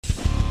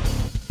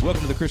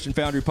Welcome to the Christian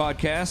Foundry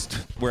Podcast,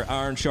 where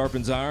iron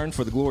sharpens iron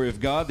for the glory of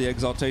God, the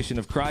exaltation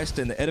of Christ,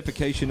 and the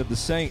edification of the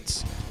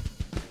saints.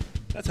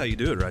 That's how you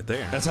do it right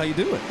there. That's how you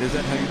do it. Is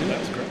that how you do it?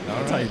 That's great.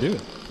 That's how you do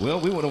it. Well,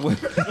 we want to win.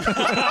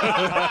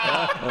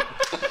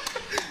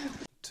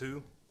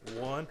 2,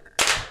 1.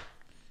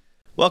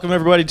 Welcome,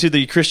 everybody, to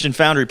the Christian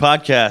Foundry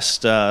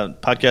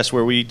Podcast,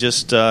 where we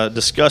just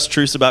discuss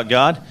truths about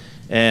God.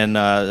 And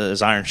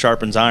as iron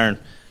sharpens iron,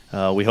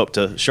 we hope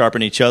to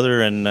sharpen each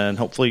other and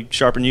hopefully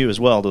sharpen you as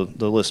well,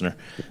 the listener.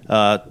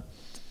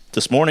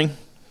 This morning,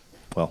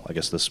 well, I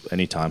guess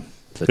any time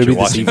that you're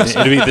watching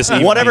this.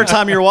 Whatever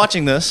time you're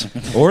watching this.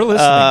 Or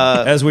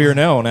listening, as we are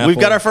now on Apple. We've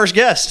got our first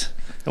guest,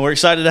 and we're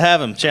excited to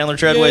have him. Chandler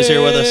Treadway is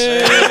here with us.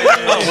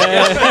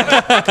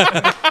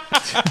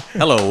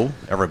 Hello,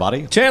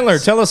 everybody. Chandler,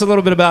 tell us a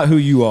little bit about who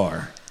you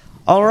are.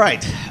 All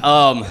right.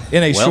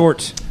 In a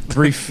short,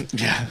 brief...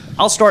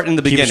 I'll start in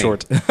the beginning.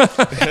 Short.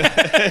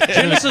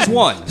 Genesis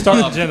 1.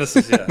 Start with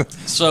Genesis, yeah.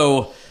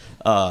 So,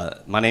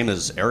 my name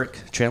is Eric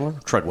Chandler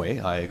Treadway.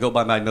 I go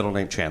by my middle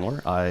name,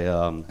 Chandler.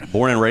 I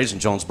born and raised in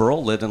Jonesboro,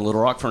 lived in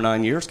Little Rock for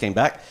 9 years, came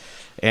back,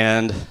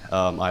 and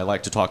I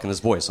like to talk in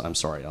this voice. I'm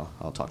sorry,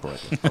 I'll talk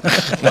right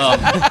now.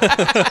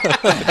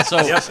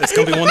 Yep, it's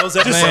going to be one of those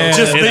episodes.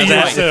 Just be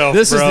yourself,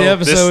 This is the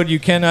episode you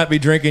cannot be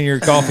drinking your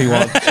coffee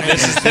while...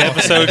 This is the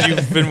episode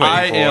you've been waiting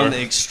I for. am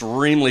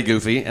extremely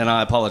goofy, and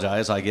I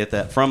apologize. I get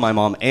that from my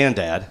mom and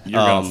dad.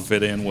 You're going to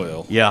fit in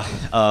well. Yeah,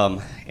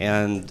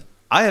 and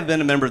I have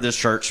been a member of this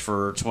church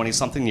for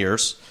 20-something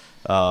years.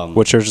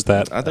 What church is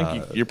that? I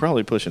think you're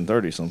probably pushing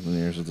 30-something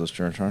years at this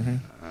church, aren't you?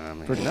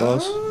 Pretty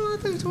close. I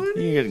think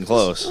 20. You're getting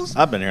close.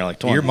 I've been here like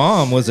 20. Your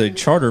mom was a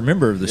charter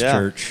member of this Yeah.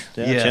 church.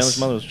 Yeah, Yes. Chandler's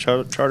mother was a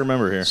charter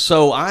member here.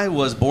 So I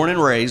was born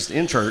and raised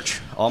in church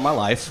all my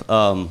life.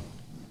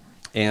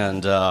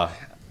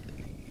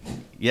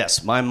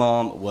 Yes, my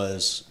mom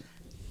was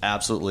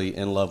absolutely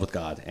in love with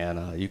God.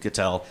 And you could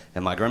tell,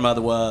 and my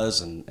grandmother was,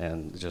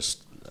 and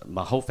just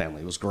my whole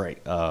family was great.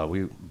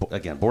 We,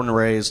 again, born and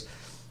raised.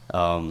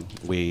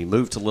 We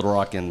moved to Little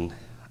Rock in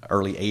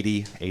early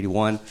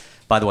 81.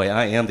 By the way,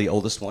 I am the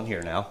oldest one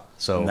here now.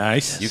 So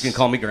Nice. You can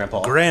call me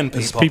Grandpa. Grand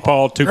people. It's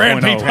Peepaw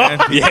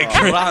 2.0.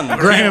 Yeah,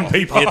 Grand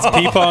Peepaw. It's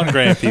Peepaw and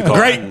Grand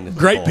Peepaw.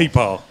 Great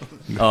Peepaw.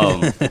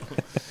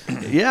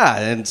 Yeah,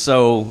 and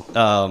so,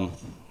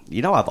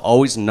 I've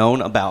always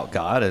known about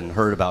God and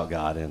heard about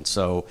God. And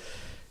so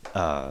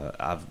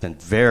I've been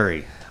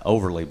very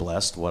overly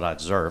blessed, what I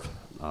deserve.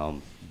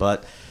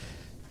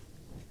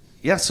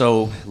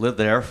 So lived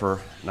there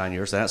for 9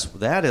 years.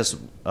 That is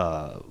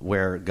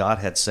where God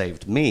had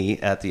saved me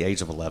at the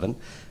age of 11.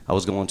 I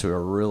was going to a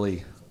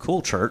really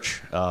cool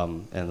church,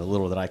 and the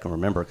little that I can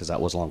remember, because that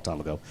was a long time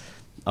ago.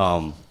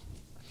 I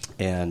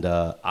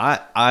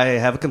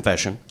have a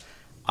confession.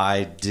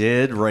 I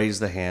did raise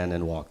the hand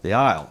and walk the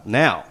aisle.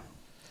 Now,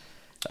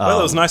 Well,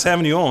 it was nice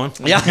having you on.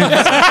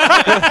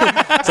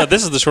 yeah. So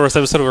this is the shortest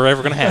episode we're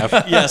ever going to have.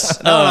 Yes.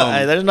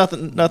 Hey, there's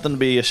nothing to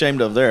be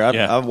ashamed of there.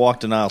 Yeah. I've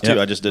walked an aisle too. Yep.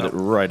 I just did it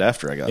right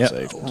after I got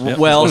saved. Well, It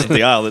wasn't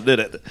the aisle that did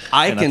it.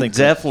 I And can think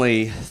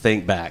definitely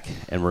think back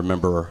and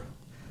remember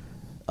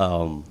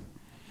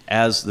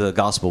as the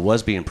gospel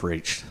was being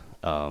preached.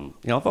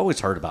 I've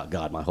always heard about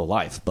God my whole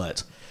life,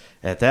 but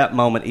at that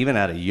moment, even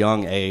at a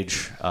young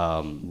age,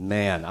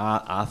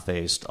 I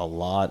faced a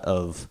lot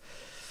of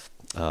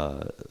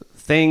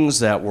things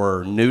that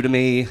were new to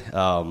me.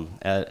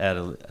 At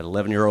an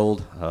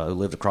 11-year-old who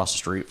lived across the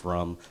street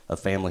from a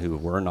family who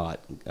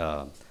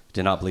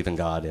did not believe in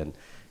God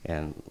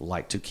and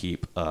liked to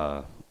keep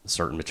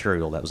certain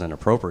material that was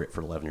inappropriate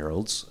for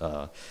 11-year-olds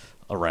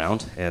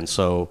around. And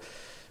so,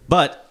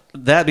 but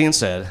that being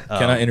said,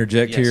 Can I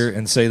interject yes. here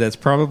and say that's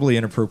probably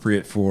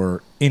inappropriate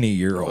for any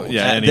year-old?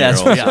 Yeah, any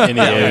That's year-old. yeah, Any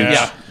age.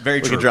 yeah, very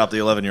We true. could drop the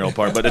 11-year-old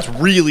part, but it's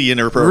really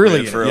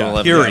inappropriate for an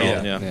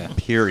 11-year-old. Yeah.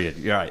 Period.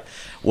 You're right.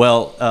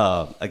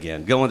 Well,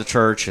 again, going to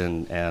church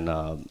and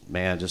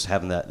just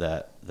having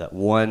that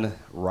one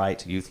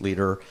right youth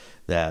leader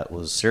that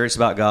was serious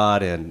about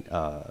God, and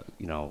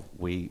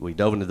we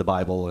dove into the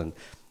Bible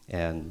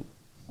and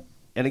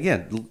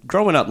again,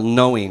 growing up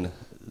knowing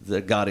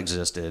that God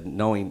existed,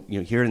 knowing,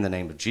 hearing the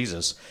name of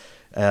Jesus,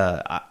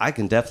 I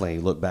can definitely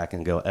look back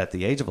and go, at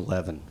the age of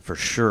 11, for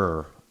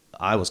sure,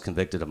 I was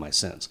convicted of my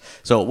sins.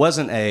 So it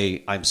wasn't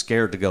I'm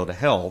scared to go to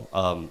hell.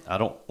 I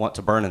don't want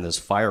to burn in this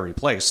fiery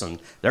place, and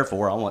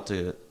therefore I want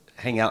to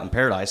hang out in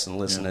paradise and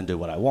listen and do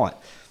what I want.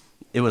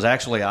 It was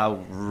actually, I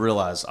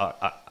realized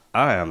I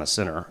am a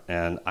sinner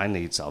and I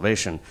need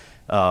salvation.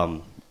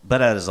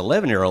 But as an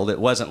 11-year-old, it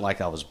wasn't like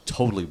I was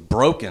totally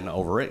broken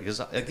over it, because,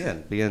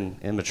 again, being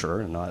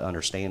immature and not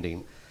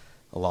understanding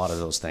a lot of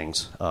those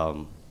things.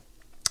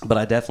 But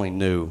I definitely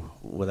knew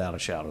without a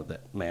shadow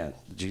that, man,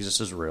 Jesus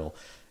is real,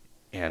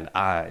 and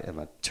I am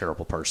a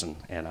terrible person,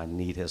 and I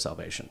need his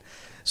salvation.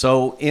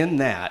 So in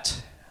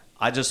that,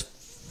 I just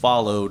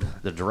followed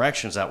the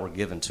directions that were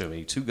given to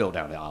me to go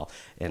down the aisle,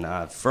 and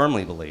I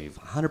firmly believe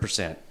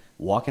 100%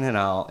 walking an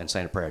aisle and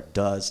saying a prayer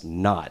does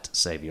not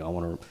save you. I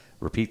want to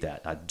repeat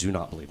that. I do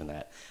not believe in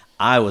that.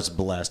 I was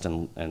blessed,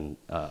 and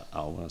I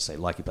want to say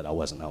lucky, but I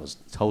wasn't. I was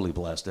totally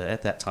blessed.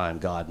 At that time,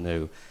 God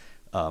knew,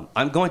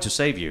 I'm going to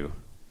save you,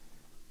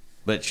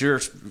 but you're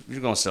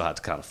going to still have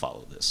to kind of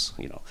follow this,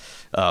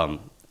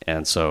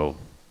 and so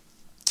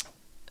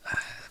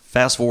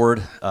fast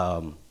forward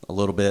a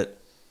little bit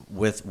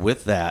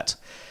with that,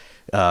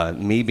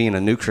 me being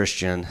a new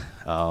Christian,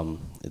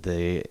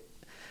 the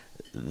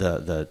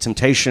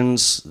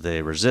temptations,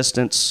 the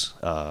resistance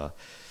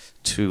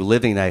to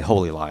living a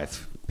holy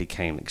life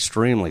became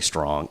extremely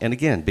strong. And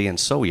again, being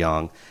so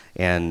young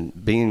and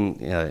being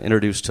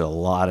introduced to a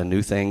lot of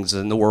new things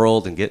in the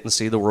world and getting to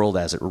see the world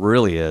as it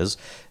really is,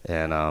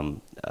 and I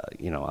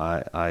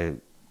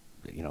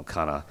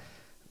kind of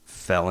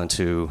fell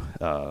into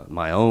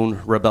my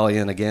own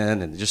rebellion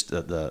again, and just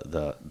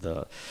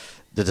the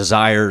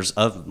desires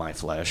of my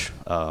flesh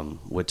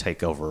would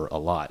take over a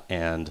lot,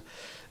 and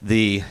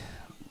the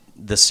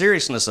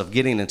seriousness of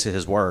getting into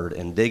His Word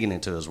and digging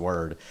into His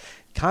Word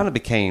kind of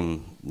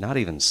became not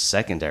even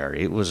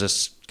secondary. It was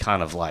just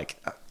kind of like,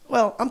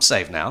 well, I'm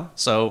saved now,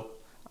 so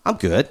I'm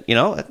good.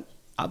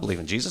 I believe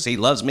in Jesus. He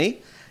loves me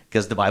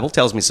because the Bible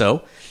tells me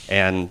so,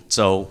 and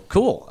so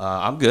cool.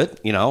 I'm good.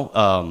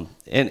 And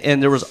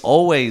there was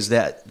always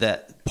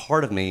that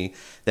part of me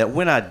that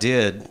when I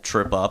did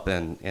trip up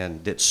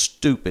and did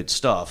stupid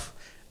stuff,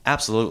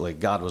 absolutely,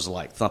 God was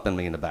like thumping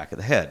me in the back of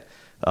the head.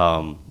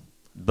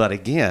 But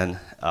again,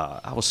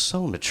 I was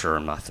so mature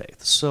in my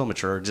faith, so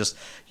mature, just,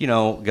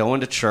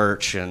 going to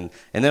church. And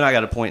then I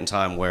got a point in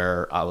time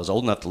where I was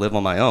old enough to live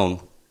on my own,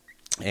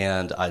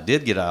 and I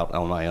did get out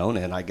on my own,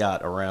 and I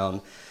got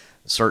around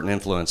certain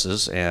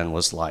influences and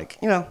was like,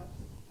 going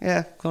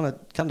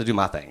to do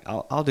my thing.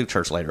 I'll do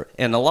church later.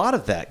 And a lot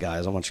of that,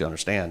 guys, I want you to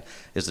understand,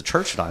 is the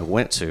church that I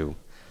went to,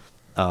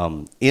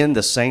 in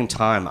the same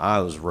time I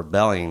was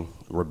rebelling,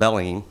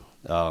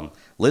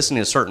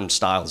 listening to certain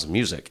styles of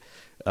music.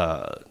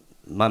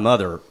 My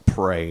mother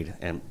prayed,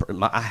 and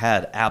I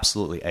had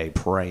absolutely a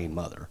praying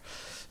mother.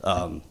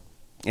 And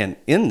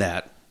in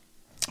that,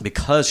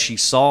 because she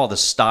saw the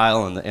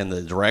style and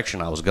the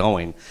direction I was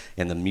going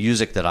and the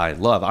music that I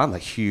love, I'm a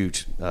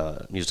huge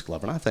music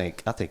lover, and I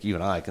think you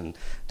and I can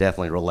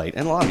definitely relate,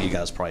 and a lot of you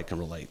guys probably can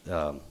relate,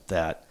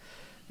 that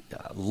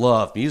I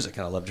love music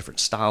and I love different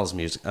styles of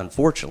music.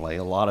 Unfortunately,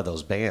 a lot of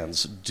those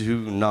bands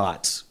do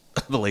not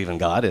believe in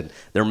God, and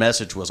their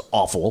message was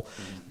awful.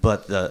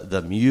 But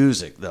the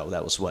music, though,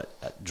 that was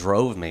what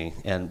drove me.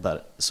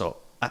 So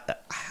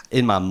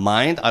in my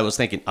mind, I was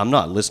thinking, I'm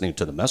not listening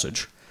to the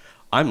message.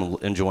 I'm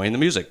enjoying the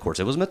music. Of course,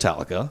 it was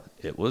Metallica.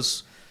 It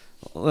was,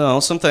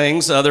 some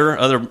things,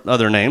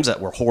 other names that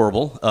were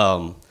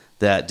horrible,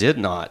 that did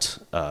not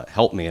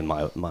help me in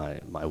my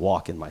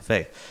walk in my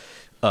faith.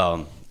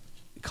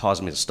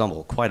 Caused me to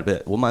stumble quite a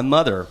bit. Well, my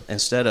mother,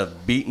 instead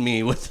of beating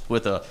me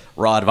with a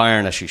rod of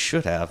iron as she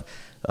should have,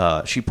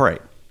 she prayed.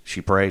 She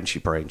prayed and she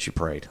prayed and she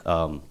prayed.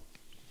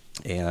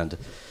 And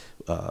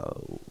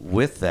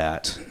with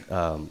that,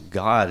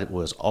 God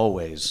was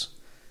always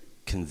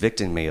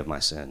convicting me of my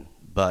sin,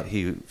 but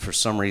He, for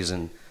some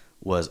reason,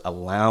 was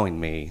allowing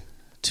me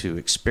to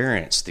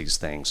experience these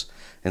things.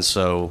 And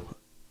so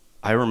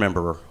I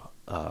remember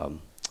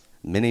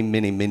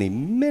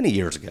many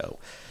years ago,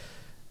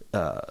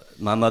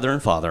 my mother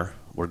and father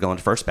were going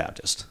to First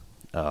Baptist.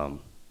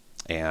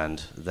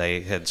 And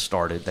they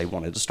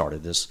wanted to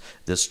start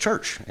this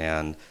church.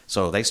 And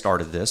so they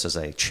started this as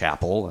a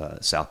chapel,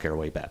 South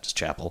Caraway Baptist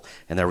Chapel,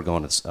 and they were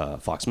going to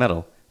Fox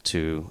Meadow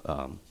to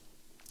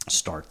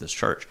start this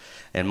church.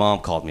 And Mom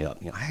called me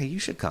up, hey, you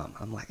should come.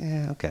 I'm like,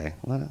 okay,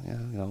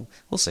 well,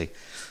 we'll see.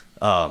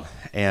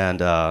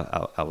 And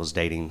I was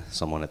dating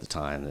someone at the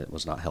time that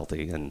was not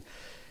healthy, and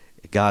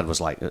God was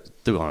like,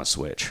 threw on a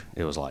switch.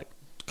 It was like,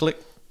 click.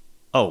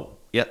 Oh,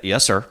 yeah,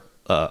 yes, sir.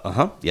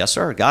 Yes,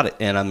 sir. Got it.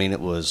 And I mean, it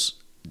was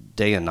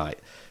day and night.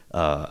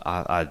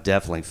 I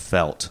definitely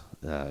felt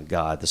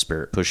God, the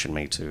Spirit, pushing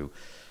me to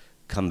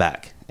come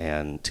back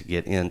and to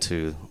get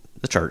into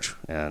the church.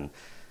 And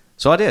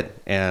so I did.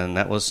 And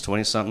that was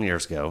 20-something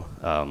years ago.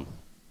 I'm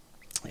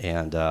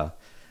a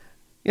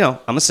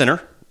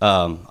sinner.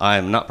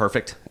 I'm not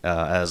perfect,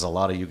 as a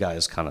lot of you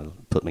guys kind of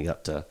put me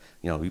up to,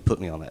 you put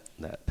me on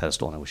that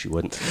pedestal, and I wish you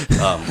wouldn't,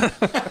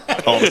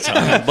 all the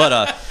time.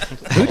 But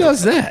who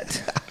does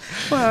that?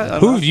 Well,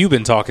 who have you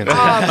been talking to?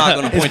 I'm not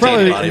going to point to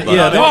anybody.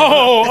 But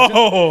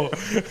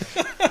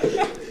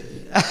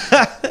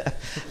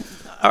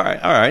All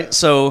right.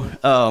 So,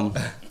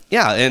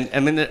 and I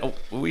mean,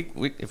 we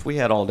if we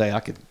had all day, I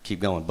could keep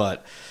going,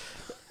 but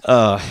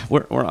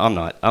I'm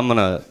not. I'm going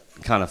to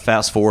kind of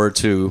fast forward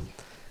to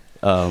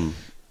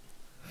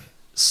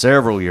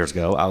several years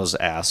ago. I was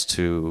asked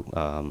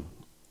to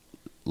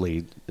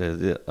lead,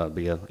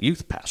 be a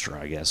youth pastor,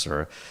 I guess,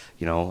 or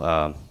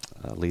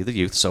lead the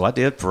youth. So I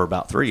did for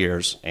about 3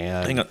 years.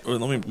 And hang on,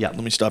 let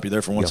me stop you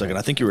there for one second.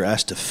 I think you were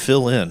asked to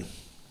fill in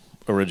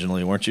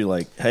originally, weren't you?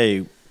 Like,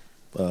 hey,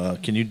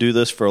 can you do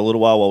this for a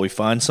little while we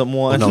find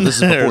someone? Oh, no,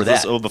 this is before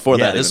that. Before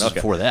that. This is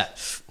before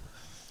that.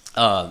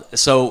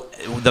 So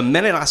the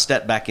minute I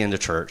stepped back into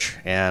church,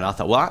 and I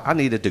thought, well, I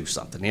need to do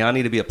something. I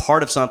need to be a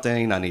part of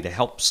something. I need to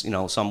help,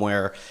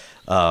 somewhere.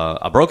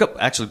 I broke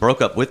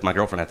up with my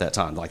girlfriend at that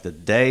time. Like the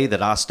day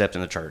that I stepped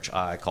into church,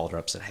 I called her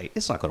up and said, hey,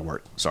 it's not going to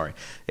work. Sorry.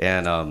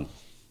 And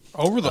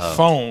over the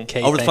phone.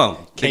 Over the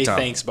phone. Kay,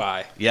 thanks,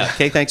 bye. Yeah,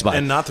 Kay, thanks, bye.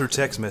 And not through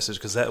text message,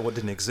 because that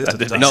didn't exist at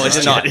the time. No, it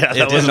did not. Yeah,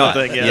 it did not.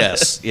 Thing, yeah.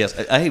 Yes.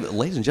 Hey,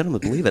 ladies and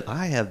gentlemen, believe it,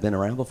 I have been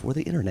around before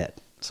the internet.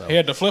 So. He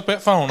had to flip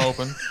that phone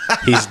open.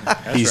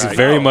 He's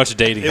very much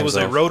dating It was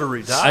himself. a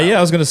rotary dial. Yeah,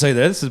 I was going to say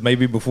that. This is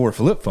maybe before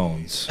flip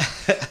phones.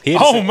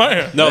 Oh,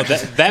 man. No,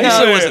 that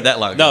No, it wasn't that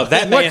long ago. No,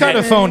 that What man kind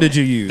of phone did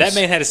you use? That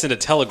man had to send a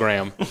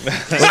telegram.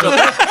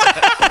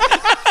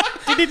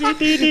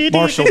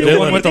 Marshall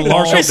Dillon with the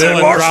Marshall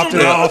Dillon dropped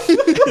it off.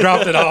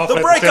 Dropped it off.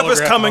 The breakup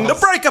is coming. The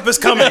breakup is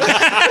coming.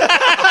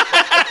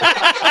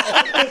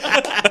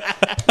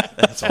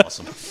 That's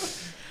awesome.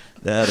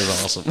 That is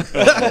awesome.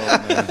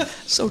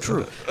 So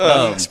true.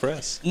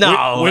 Express.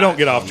 No, We don't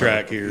get off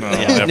track here.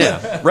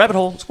 yeah. Rabbit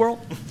hole,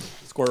 squirrel.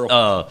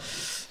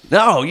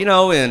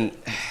 No, and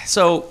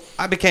so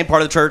I became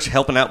part of the church,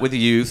 helping out with the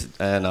youth,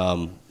 and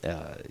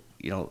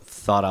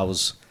thought I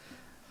was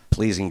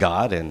pleasing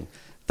God and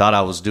thought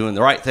I was doing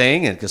the right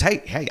thing, and because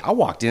hey, I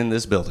walked in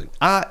this building.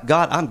 God,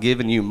 I'm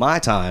giving you my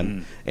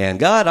time, and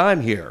God,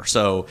 I'm here.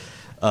 So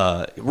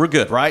we're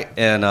good, right?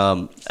 And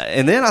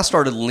then I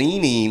started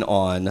leaning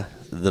on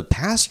the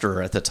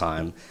pastor at the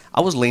time.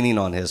 I was leaning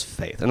on his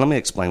faith, and let me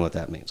explain what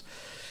that means.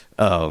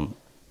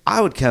 I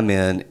would come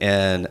in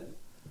and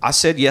I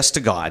said yes to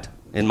God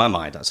in my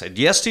mind. I said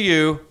yes to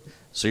you,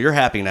 so you're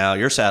happy now,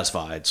 you're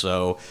satisfied.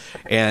 So,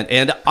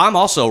 and I'm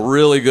also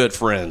really good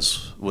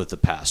friends with the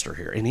pastor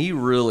here, and he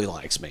really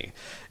likes me.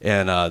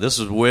 And this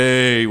is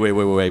way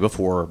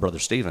before Brother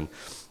Stephen,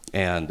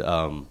 and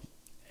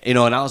and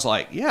I was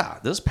like, yeah,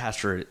 this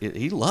pastor,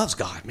 he loves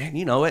God, man,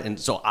 you know it. And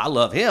so I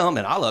love him,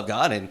 and I love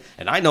God, and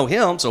I know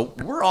him, so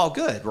we're all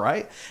good,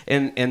 right?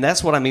 And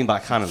that's what I mean by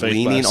kind of Faith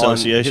leaning by on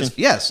association.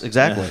 Yes,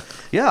 exactly.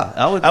 Yeah,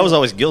 I was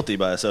always guilty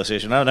by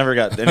association. I never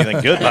got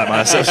anything good by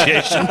my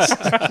associations.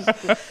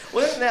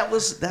 Well, that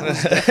was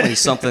definitely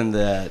something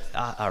that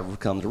I've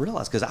come to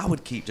realize, because I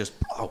would keep just,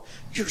 oh,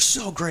 you're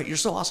so great, you're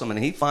so awesome.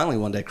 And he finally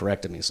one day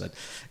corrected me and said,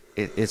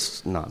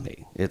 it's not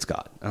me, it's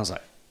God. And I was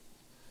like,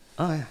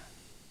 oh, yeah.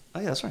 Oh,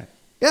 yeah, that's right.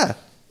 Yeah,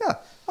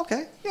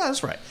 okay, yeah,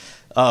 that's right.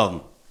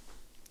 So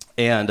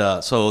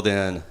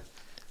then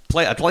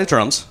I play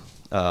drums,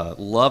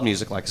 love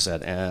music, like I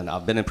said, and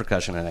I've been in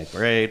percussion in 8th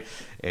grade.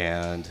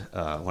 And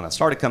when I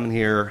started coming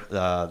here,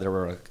 there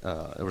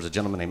was a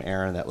gentleman named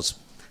Aaron that was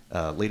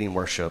leading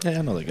worship. Yeah,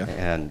 I know that guy.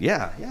 And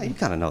yeah, you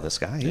kind of know this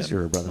guy. He's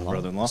your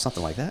brother-in-law,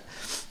 something like that.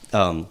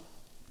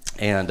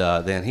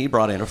 Then he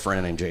brought in a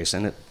friend named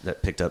Jason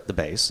that picked up the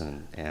bass,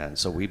 and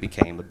so we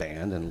became a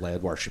band and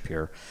led worship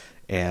here,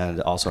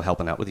 and also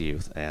helping out with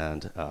youth.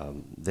 And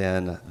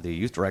then the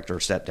youth director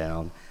stepped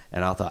down,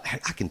 and I thought, hey,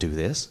 I can do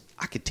this.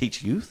 I could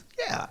teach youth.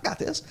 Yeah, I got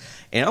this.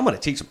 And I'm going to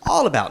teach them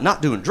all about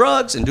not doing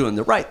drugs and doing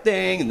the right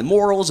thing and the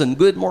morals and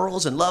good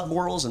morals and love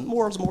morals and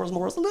morals,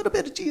 a little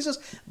bit of Jesus,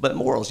 but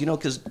morals,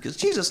 because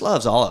Jesus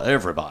loves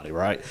everybody,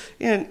 right?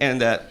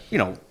 And that,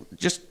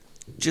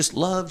 just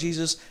love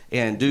Jesus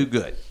and do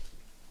good.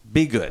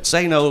 Be good.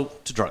 Say no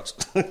to drugs.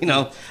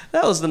 That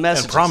was the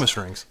message. And promise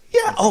rings.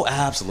 Yeah. Oh,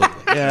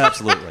 absolutely. Yeah,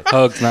 absolutely.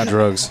 Hugs, not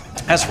drugs.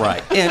 That's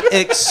right. And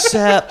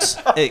accept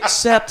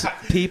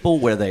people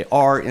where they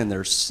are in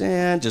their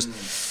sin.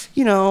 Just,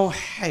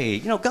 hey,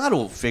 God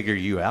will figure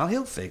you out.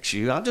 He'll fix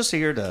you. I'm just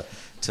here to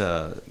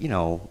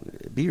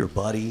be your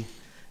buddy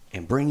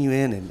and bring you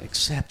in and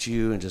accept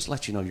you and just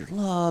let you know you're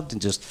loved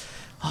and just,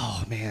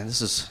 oh man,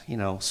 this is,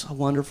 so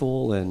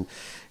wonderful. And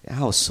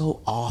I was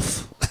so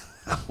off.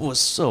 I was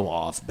so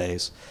off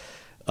base.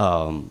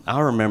 I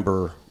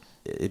remember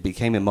it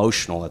became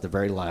emotional at the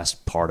very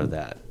last part of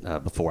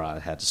that before I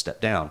had to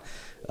step down.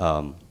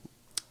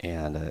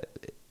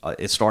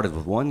 It started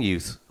with one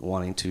youth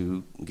wanting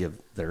to give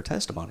their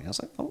testimony. I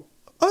was like, oh,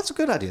 that's a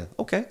good idea.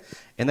 Okay.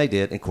 And they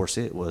did. And of course,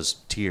 it was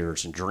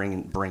tears and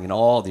bringing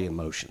all the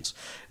emotions.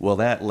 Well,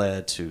 that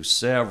led to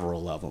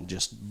several of them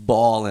just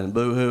bawling and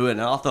boo-hoo. And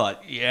I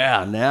thought,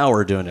 yeah, now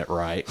we're doing it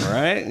right?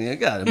 We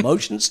got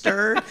emotions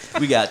stirred.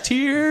 We got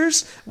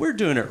tears. We're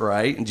doing it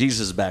right. And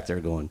Jesus is back there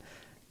going,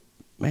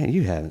 man,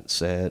 you haven't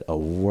said a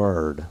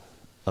word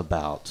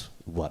about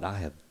what I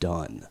have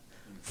done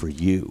for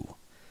you.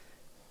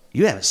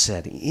 You haven't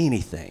said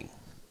anything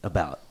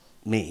about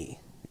me.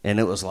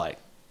 And it was like,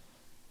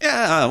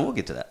 yeah, we'll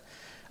get to that.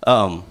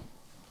 And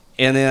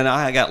then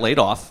I got laid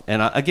off. And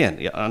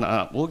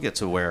we'll get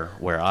to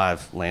where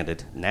I've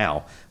landed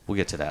now. We'll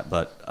get to that.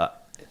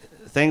 But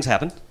things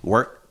happened.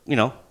 Work,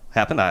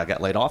 happened. I got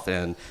laid off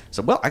and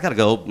said, well, I got to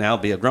go now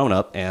be a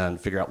grown-up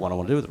and figure out what I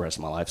want to do with the rest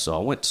of my life. So I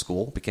went to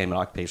school, became an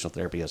occupational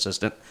therapy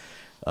assistant.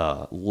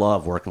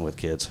 Love working with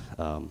kids.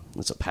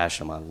 It's a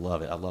passion of mine. I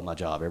love it. I love my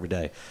job every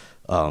day.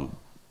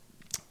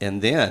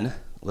 And then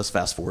let's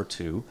fast forward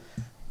to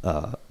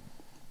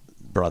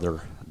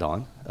Brother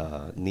Don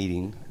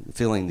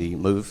feeling the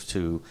move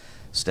to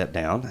stepped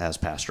down as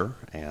pastor,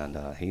 and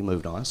he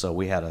moved on. So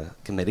we had a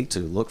committee to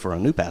look for a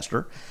new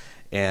pastor.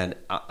 And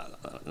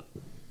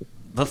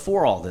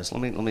before all this,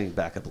 let me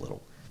back up a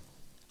little.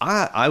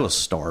 I was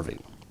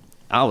starving.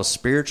 I was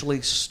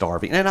spiritually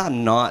starving. And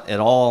I'm not at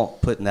all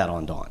putting that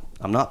on Don.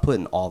 I'm not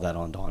putting all that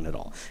on Don at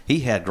all. He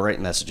had great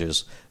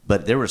messages,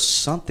 but there was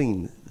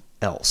something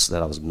else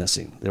that I was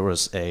missing. There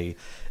was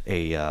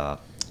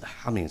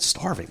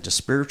starving, just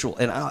spiritual.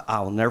 And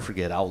I'll never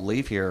forget, I'll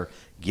leave here,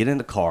 get in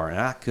the car, and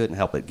I couldn't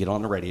help it, get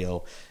on the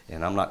radio.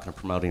 And I'm not going to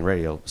promote any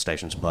radio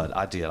stations, but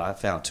I did. I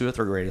found 2 or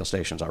 3 radio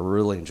stations I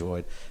really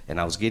enjoyed, and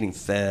I was getting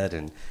fed,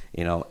 and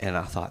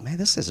I thought, man,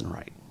 this isn't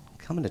right.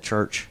 Coming to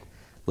church,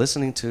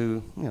 listening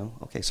to,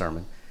 okay,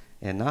 sermon,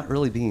 and not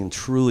really being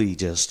truly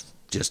just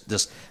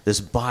this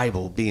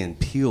Bible being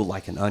peeled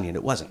like an onion.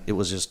 It wasn't. It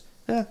was just,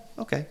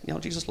 okay,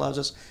 Jesus loves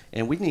us,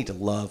 and we need to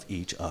love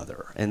each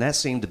other. And that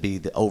seemed to be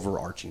the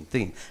overarching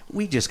theme.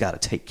 We just got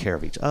to take care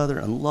of each other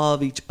and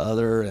love each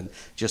other and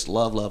just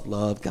love, love,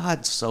 love.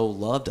 God so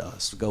loved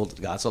us.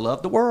 God so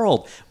loved the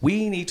world.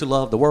 We need to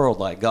love the world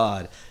like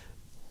God.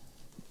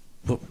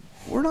 But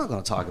we're not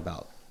going to talk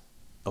about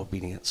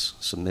obedience,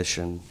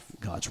 submission,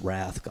 God's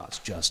wrath, God's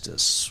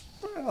justice.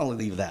 I'll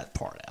leave that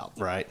part out,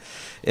 right?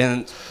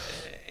 And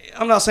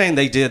I'm not saying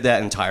they did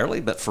that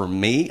entirely, but for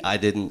me, I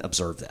didn't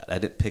observe that. I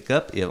didn't pick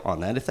up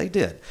on that if they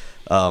did.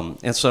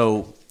 And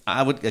so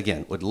I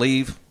would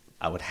leave.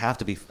 I would have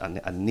to be,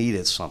 I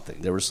needed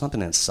something. There was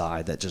something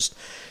inside that just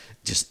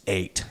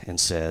ached and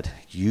said,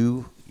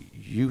 you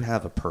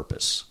have a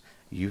purpose.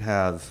 You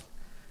have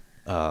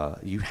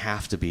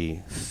to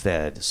be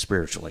fed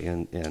spiritually.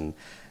 And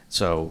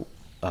so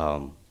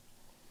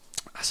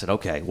I said,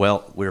 okay,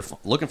 well, we're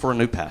looking for a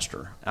new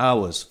pastor. I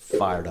was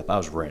fired up. I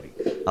was ready.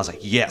 I was like,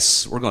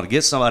 yes, we're going to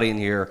get somebody in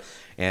here,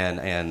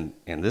 and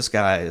this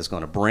guy is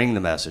going to bring the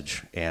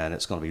message, and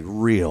it's going to be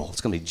real.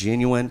 It's going to be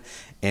genuine,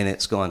 and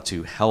it's going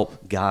to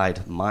help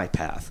guide my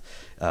path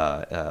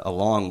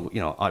along,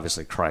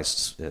 obviously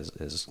Christ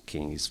is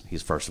king.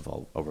 He's first of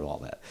all over all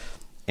that.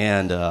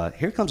 And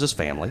here comes this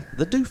family,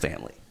 the Dew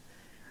family.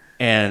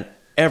 And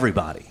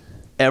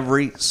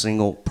every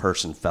single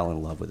person fell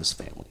in love with this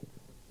family.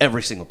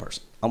 Every single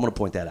person. I'm going to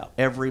point that out.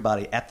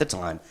 Everybody at the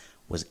time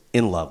was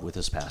in love with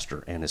his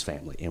pastor and his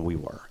family, and we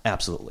were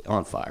absolutely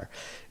on fire.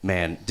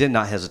 Man, did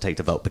not hesitate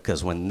to vote,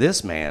 because when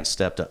this man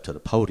stepped up to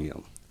the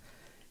podium,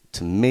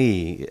 to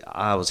me,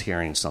 I was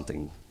hearing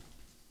something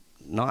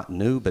not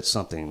new, but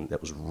something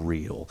that was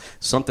real,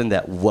 something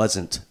that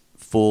wasn't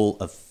full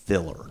of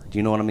filler. Do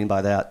you know what I mean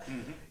by that?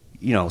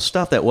 Mm-hmm.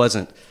 Stuff that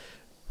wasn't,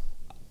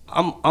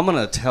 I'm going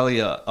to tell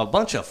you a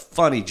bunch of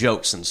funny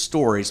jokes and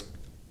stories,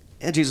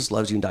 and Jesus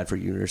loves you and died for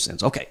you and your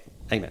sins. Okay,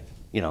 amen.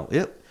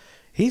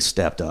 He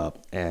stepped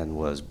up and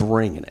was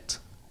bringing it.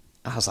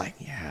 I was like,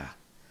 yeah,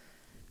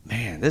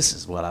 man, this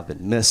is what I've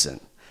been missing.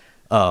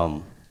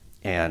 And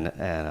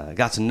I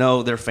got to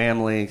know their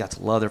family, got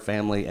to love their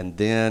family, and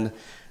then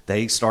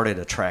they started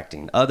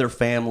attracting other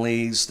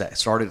families that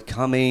started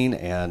coming,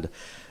 and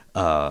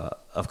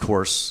of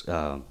course,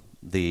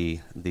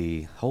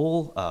 the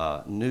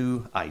whole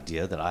new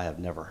idea that I have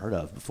never heard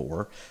of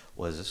before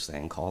was this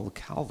thing called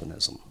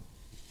Calvinism.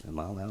 Am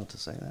I allowed to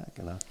say that?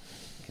 Can I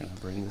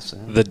bring this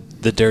in?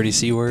 The dirty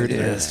C word?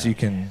 Yes, you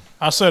can.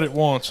 I said it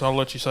once. I'll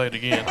let you say it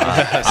again.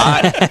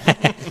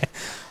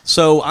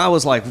 So I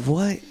was like,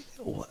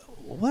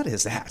 what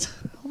is that?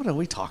 What are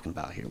we talking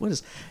about here? What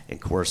is? And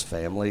of course,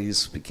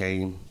 families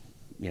became,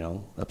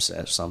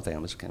 upset. Some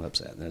families became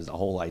upset. And there's a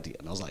whole idea.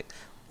 And I was like,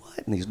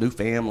 what? And these new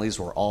families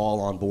were all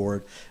on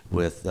board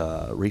with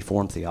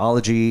Reformed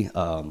theology.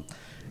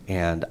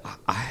 And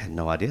I had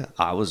no idea.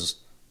 I was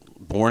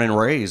born and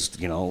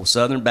raised,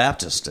 Southern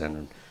Baptist,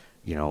 and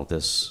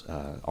this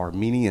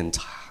Armenian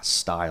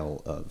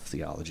style of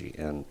theology,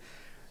 and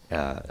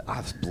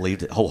I've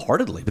believed it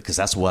wholeheartedly because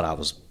that's what I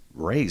was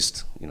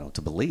raised,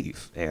 to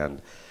believe.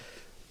 And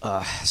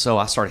so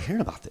I started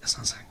hearing about this.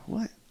 I was like,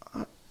 "What?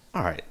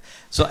 All right."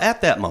 So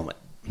at that moment,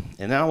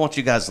 and now I want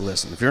you guys to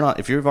listen.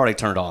 If you've already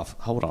turned off,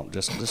 hold on,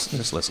 just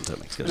listen to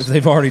me. If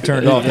they've already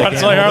turned off, I'd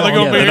say, how are they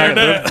going to be hearing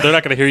that? They're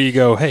not going to hear you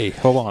go, hey,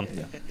 hold on.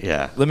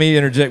 Yeah. Let me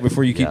interject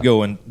before you keep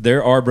going.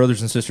 There are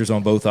brothers and sisters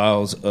on both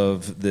aisles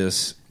of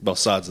this, Both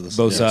sides of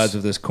this. sides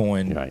of this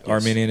coin. Right, yes.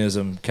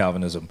 Arminianism,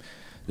 Calvinism.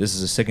 This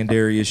is a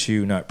secondary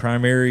issue, not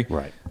primary.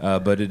 Right.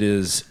 But it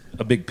is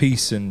a big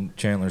piece in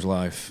Chandler's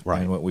life,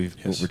 Right. and what we're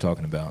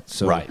talking about.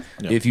 So, Right.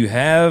 if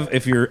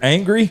you're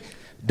angry,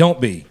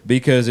 don't be,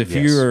 because if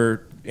Yes. you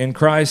are in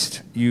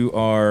Christ, you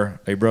are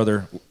a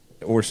brother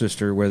or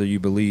sister, whether you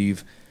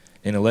believe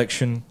in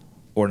election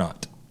or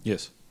not.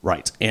 Yes.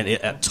 Right, and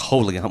it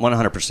totally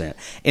 100%.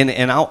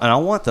 And I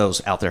want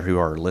those out there who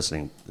are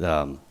listening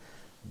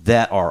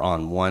that are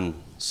on one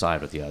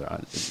side or the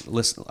other.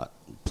 Listen,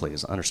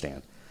 please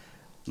understand.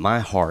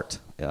 My heart,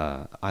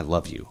 I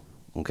love you.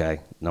 Okay,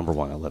 number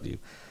one, I love you,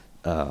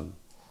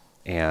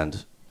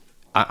 and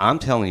I'm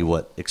telling you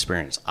what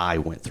experience I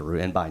went through,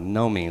 and by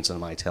no means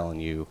am I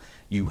telling you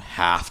you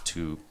have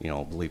to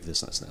believe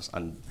this and this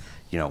and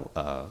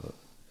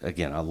this.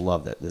 again, I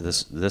love that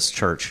this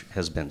church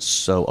has been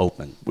so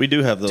open. We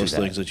do have those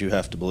things that you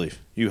have to believe.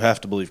 You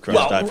have to believe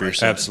Christ died for your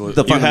sins.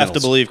 Absolutely. You have to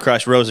believe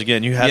Christ rose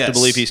again. You have to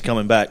believe He's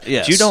coming back.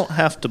 Yes. But you don't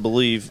have to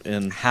believe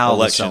in How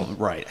election.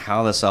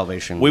 how the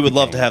salvation. We would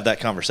love to have that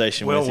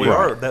conversation Well, with we you.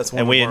 are. That's one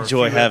and of we our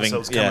enjoy few having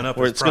episodes coming up.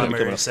 where It's it's going to be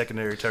primary, coming up.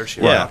 secondary,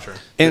 tertiary Yeah. doctrine.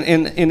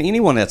 And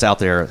anyone that's out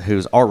there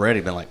who's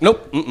already been like,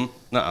 nope,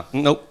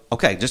 nope.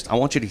 Okay, I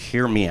want you to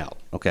hear me out.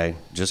 Okay,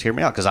 just hear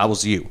me out because I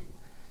was you.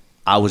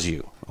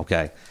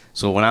 Okay.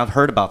 So when I've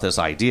heard about this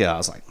idea, I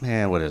was like,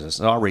 man, what is this?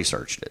 So I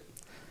researched it,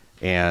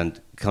 and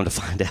come to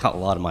find out, a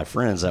lot of my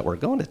friends that were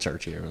going to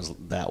church here was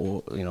that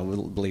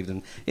believed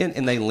in,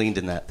 and they leaned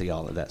in that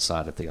theology, that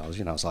side of theology.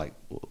 And I was like,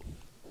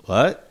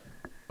 what?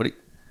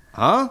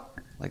 Huh?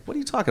 Like, what are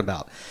you talking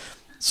about?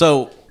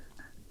 So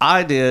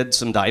I did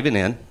some diving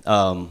in.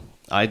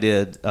 I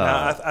did.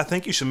 Now, I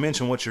think you should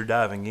mention what you're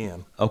diving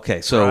in.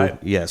 Okay, so right?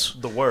 yes,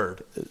 The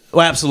word.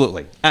 well,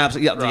 absolutely. Yeah,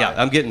 Right. yeah,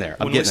 I'm getting there.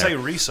 When we say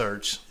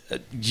research,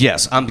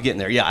 Yes, I'm getting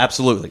there. Yeah,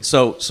 absolutely.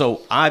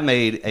 So I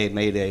made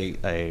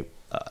a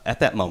at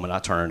that moment I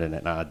turned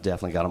and I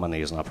definitely got on my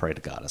knees and I prayed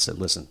to God. I said,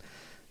 listen,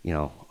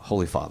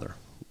 Holy Father,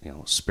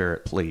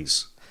 Spirit,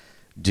 please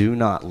do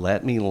not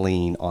let me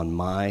lean on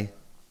my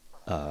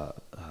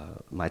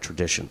my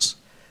traditions.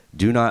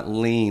 Do not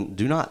leave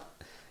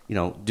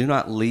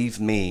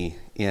me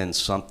in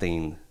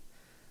something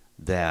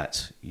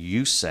that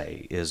you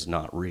say is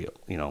not real.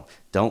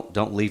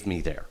 Don't leave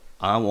me there.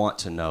 I want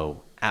to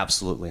know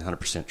absolutely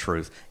 100%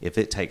 truth. If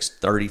it takes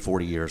 30,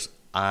 40 years,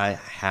 I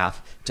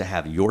have to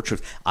have your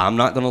truth. I'm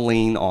not going to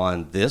lean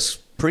on this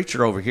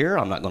preacher over here.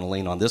 I'm not going to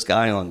lean on this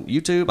guy on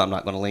YouTube. I'm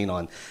not going to lean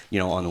on,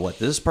 on what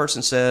this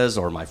person says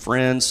or my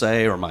friends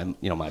say or my,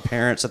 my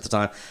parents at the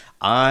time.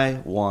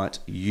 I want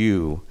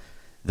you,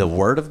 the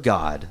Word of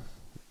God,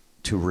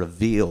 to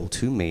reveal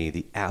to me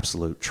the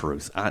absolute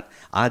truth.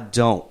 I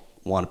don't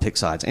want to pick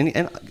sides.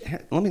 And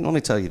let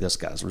me tell you this,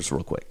 guys, just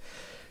real quick.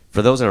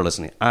 For those that are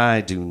listening,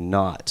 I do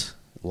not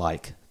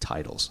like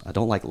titles. I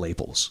don't like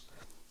labels.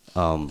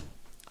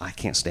 I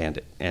can't stand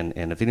it. And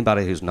if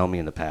anybody who's known me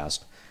in the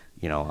past,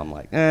 I'm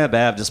like,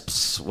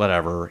 Baptist,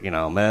 whatever,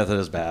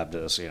 Methodist,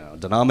 Baptist,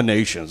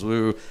 denominations.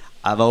 Woo.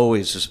 I've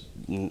always just,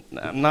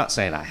 I'm not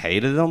saying I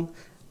hated them.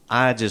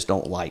 I just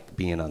don't like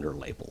being under a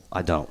label.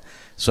 I don't.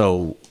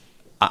 So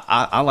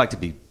I like to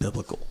be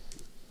biblical.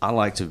 I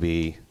like to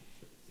be,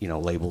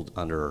 labeled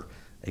under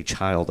a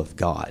child of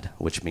God,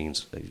 which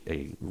means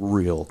a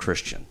real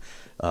Christian.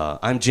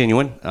 I'm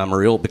genuine. I'm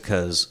real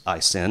because I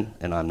sin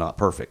and I'm not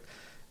perfect.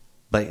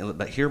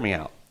 But hear me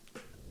out.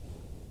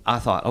 I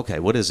thought, okay,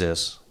 what is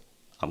this?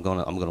 I'm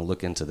gonna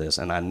look into this,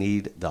 and I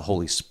need the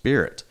Holy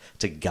Spirit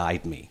to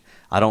guide me.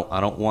 I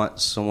don't want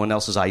someone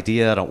else's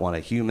idea. I don't want a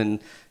human,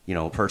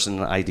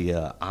 person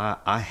idea.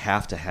 I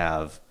have to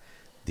have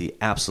the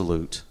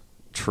absolute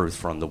truth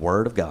from the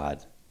Word of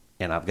God,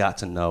 and I've got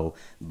to know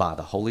by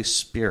the Holy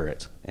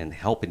Spirit and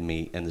helping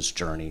me in this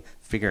journey,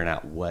 figuring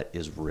out what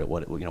is real.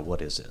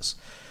 What is this?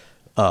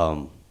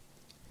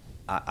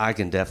 I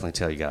can definitely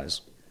tell you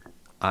guys,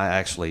 I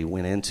actually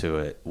went into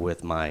it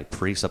with my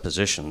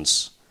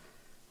presuppositions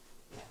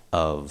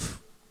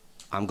of,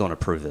 I'm going to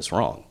prove this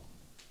wrong.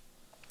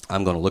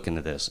 I'm going to look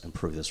into this and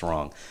prove this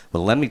wrong. But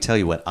let me tell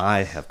you what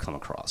I have come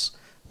across.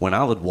 When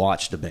I would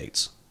watch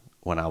debates,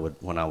 when I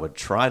would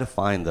try to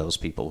find those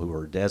people who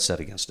were dead set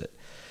against it,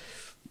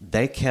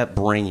 they kept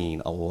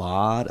bringing a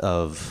lot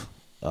of,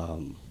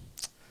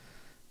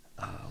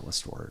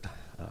 what's the word?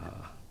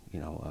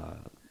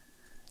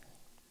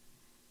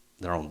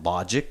 Their own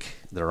logic,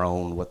 their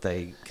own, what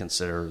they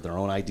consider their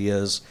own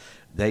ideas.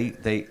 I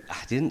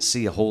didn't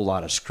see a whole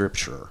lot of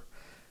scripture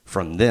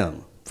from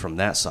them, from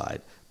that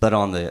side. But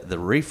on the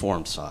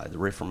Reformed side, the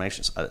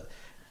Reformation side,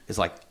 it's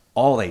like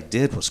all they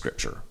did was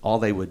scripture. All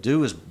they would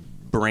do is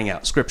bring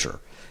out scripture.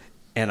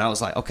 And I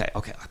was like, okay,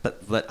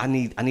 but I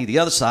need the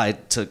other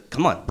side to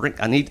come on,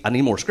 I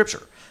need more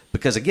scripture,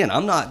 because again,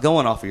 I'm not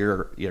going off of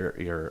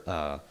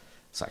your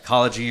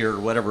psychology or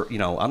whatever,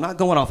 I'm not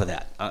going off of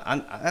that.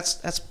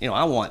 That's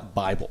I want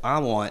Bible. I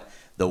want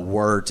the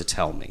Word to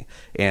tell me.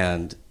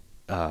 And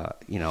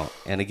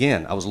and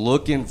again, I was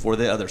looking for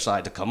the other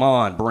side to come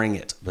on, bring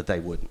it, but they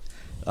wouldn't.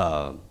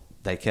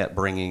 They kept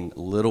bringing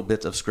little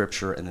bits of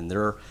scripture, and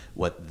then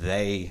what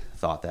they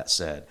thought that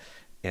said.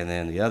 And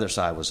then the other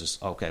side was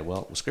just, okay,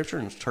 well, scripture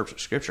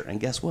interprets scripture. And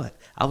guess what?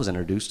 I was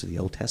introduced to the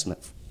Old Testament,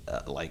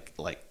 like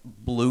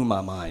blew my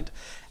mind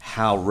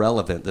how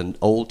relevant the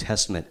Old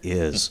Testament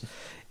is.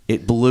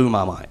 It blew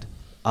my mind.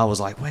 I was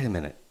like, wait a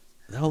minute.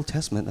 The Old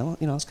Testament,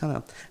 it's kind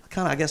of.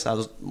 I guess I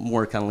was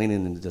more kind of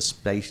leaning into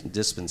the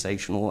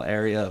dispensational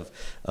area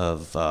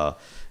of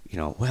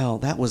well,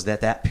 that was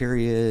that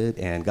period,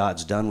 and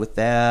God's done with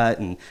that,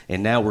 and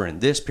now we're in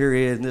this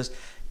period, and this,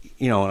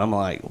 and I'm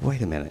like,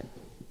 wait a minute.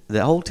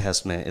 The Old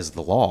Testament is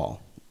the law,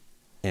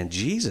 and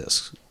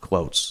Jesus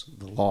quotes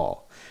the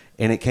law.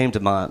 And it came to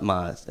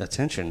my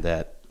attention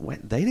that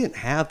they didn't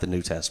have the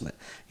New Testament.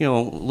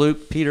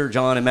 Luke, Peter,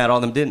 John, and Matt, all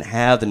of them didn't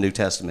have the New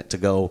Testament to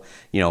go,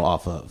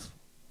 off of.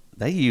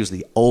 They used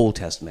the Old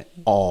Testament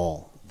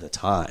all the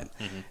time.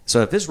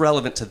 So if it's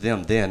relevant to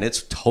them then,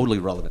 it's totally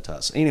relevant to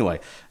us. Anyway,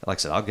 like I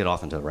said, I'll get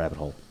off into a rabbit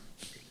hole.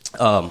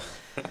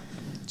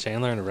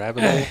 Chandler and a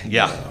rabbit hole?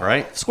 Yeah,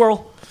 right?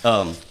 Squirrel.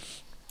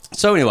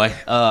 So anyway,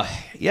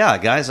 yeah,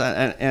 guys,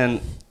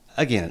 and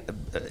again,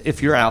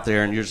 if you're out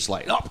there and you're just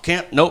like, oh,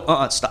 can't, nope,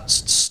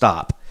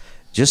 stop.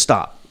 Just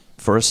stop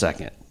for a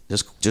second.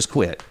 Just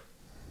quit.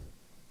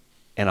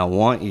 And I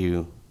want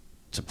you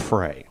to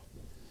pray.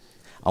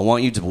 I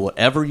want you to,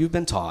 whatever you've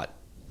been taught,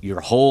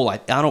 your whole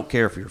life, I don't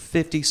care if you're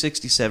 50,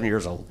 60, 70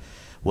 years old,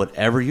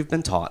 whatever you've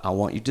been taught, I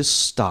want you to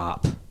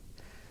stop.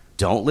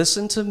 Don't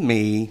listen to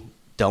me.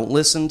 Don't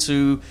listen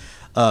to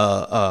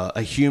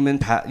a human,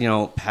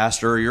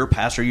 pastor, or your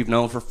pastor you've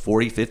known for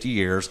 40, 50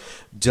 years.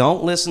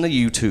 Don't listen to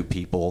YouTube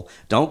people.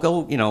 Don't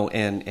go,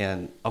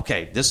 and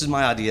okay, this is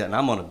my idea, and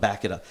I'm going to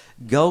back it up.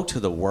 Go to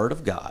the Word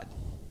of God.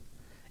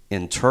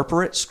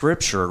 Interpret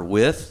Scripture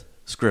with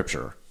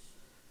Scripture.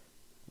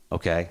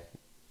 Okay?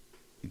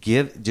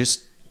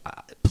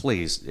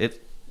 Please,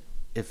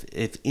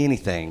 if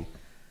anything,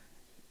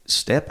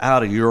 step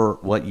out of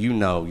what you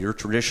know, your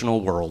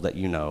traditional world that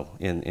you know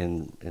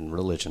in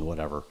religion,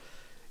 whatever,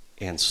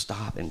 and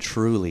stop and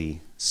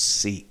truly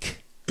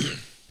seek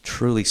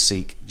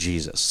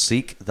Jesus.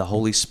 Seek the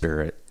Holy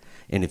Spirit.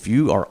 And if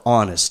you are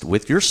honest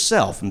with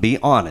yourself, and be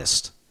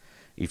honest,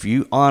 if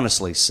you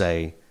honestly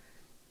say,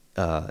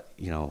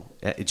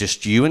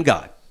 just you and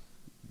God,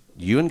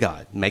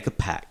 make a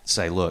pact.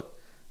 Say, look,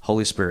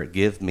 Holy Spirit,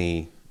 give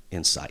me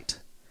insight.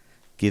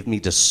 Give me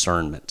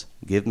discernment.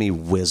 Give me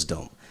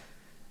wisdom.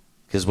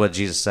 Because what did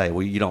Jesus say?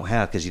 Well, you don't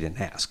have because you didn't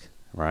ask,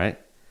 right?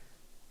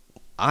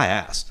 I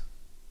asked,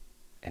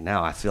 and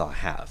now I feel I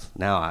have.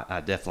 Now I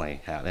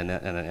definitely have,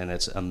 and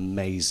it's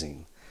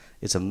amazing.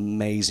 It's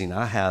amazing.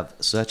 I have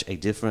such a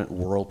different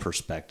world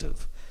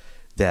perspective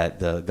that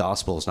the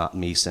gospel is not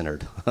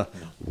me-centered.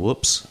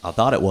 Whoops, I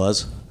thought it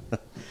was.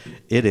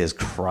 It is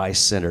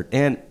Christ-centered.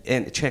 And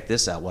check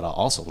this out, what I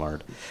also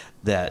learned,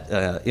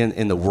 that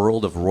in the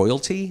world of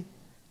royalty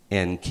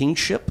and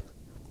kingship,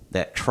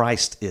 that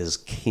Christ is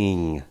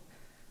king.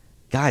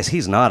 Guys,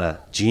 he's not a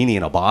genie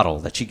in a bottle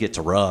that you get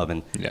to rub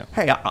and,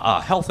 hey,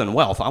 health and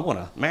wealth,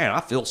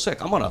 I feel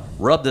sick. I'm going to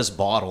rub this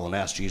bottle and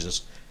ask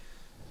Jesus.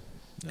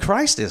 Yeah.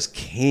 Christ is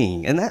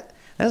king. And that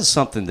is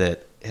something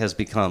that has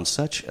become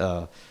such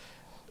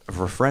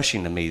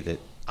refreshing to me, that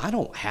I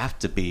don't have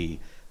to be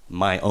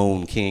my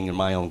own king and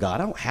my own God.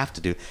 I don't have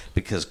to do,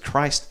 because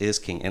Christ is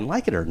king. And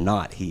like it or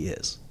not, he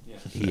is. Yeah.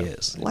 He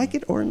is. Like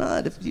it or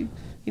not, if you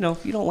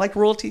don't like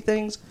royalty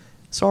things,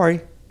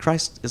 sorry.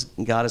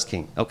 God is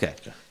king. Okay.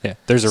 Yeah.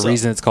 There's a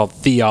reason it's called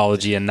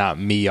theology and not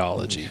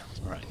meology.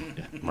 Right.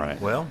 Yeah. Right.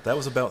 Well, that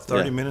was about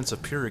 30 minutes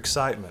of pure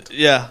excitement.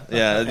 Yeah.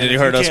 And you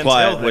heard us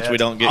quiet, which we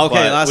don't get quiet.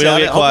 Okay, we don't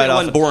get quiet. I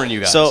wasn't boring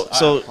you guys.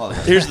 So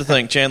here's the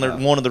thing, Chandler.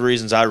 One of the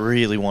reasons I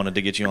really wanted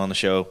to get you on the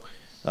show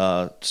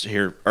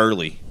here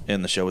early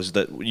in the show is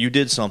that you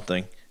did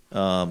something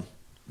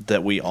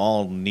that we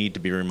all need to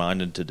be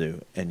reminded to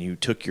do, and you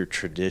took your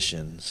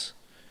traditions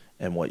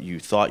and what you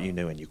thought you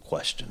knew and you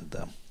questioned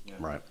them. Yeah.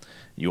 Right.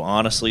 You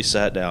honestly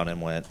sat down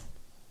and went,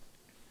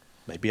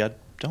 maybe I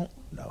don't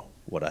know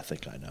what I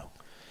think I know.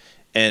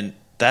 And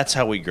that's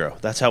how we grow.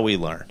 That's how we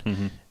learn.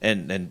 Mm-hmm.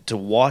 And to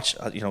watch,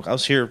 I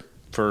was here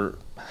for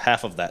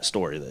half of that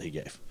story that he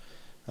gave,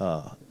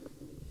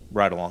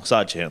 right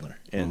alongside Chandler.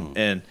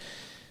 And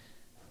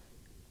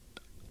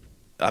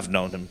I've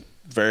known him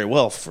very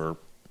well for,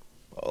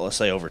 let's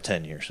say, over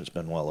 10 years. It's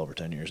been well over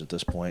 10 years at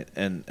this point,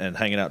 and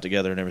hanging out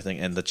together and everything.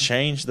 And the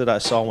change that I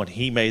saw when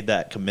he made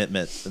that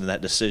commitment and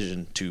that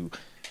decision to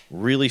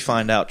really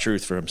find out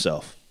truth for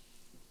himself,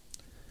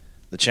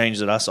 the change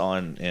that I saw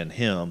in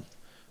him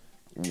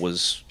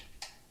was,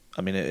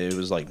 it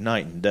was like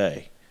night and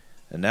day.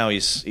 And now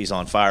he's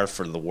on fire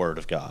for the Word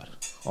of God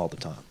all the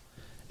time.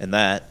 And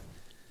that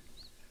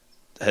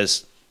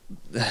has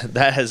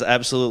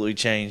absolutely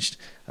changed.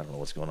 I don't know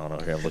what's going on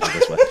over here. I'm looking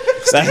this way.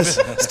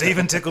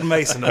 Stephen tickled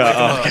Mason.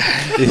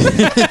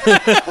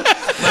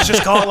 Let's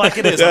just call it like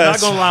it is. I'm not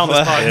going to lie on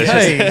this podcast.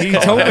 Hey, he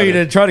told me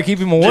to try to keep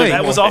him awake.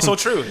 That was also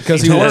true.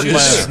 Because he worked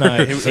last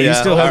night. So he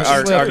still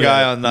our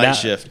guy on night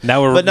shift.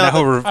 Now we're pulling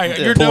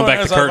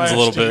back the curtains a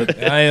little bit.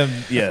 I am,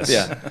 yes.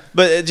 Yeah.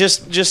 But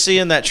just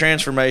seeing that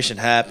transformation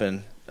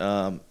happen,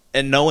 and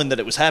knowing that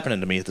it was happening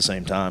to me at the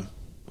same time.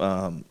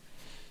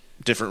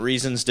 Different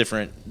reasons,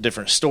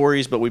 different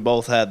stories, but we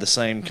both had the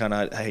same kind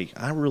of, hey,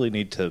 I really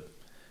need to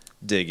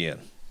dig in.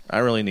 I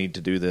really need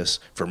to do this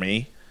for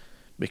me,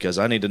 because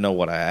I need to know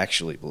what I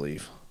actually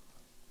believe.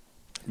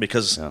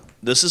 Because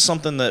this is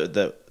something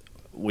that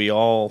we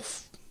all,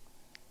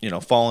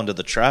 fall into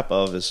the trap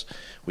of, is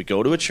we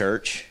go to a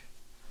church,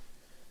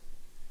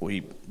 we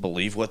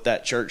believe what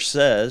that church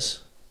says,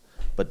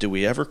 but do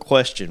we ever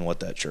question what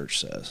that church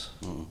says?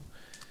 Mm.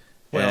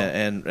 Well,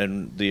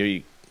 and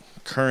the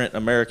current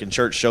American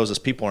church shows us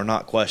people are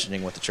not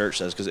questioning what the church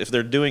says, because if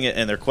they're doing it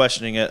and they're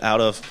questioning it out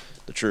of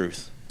the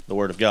truth, the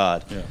Word of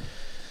God,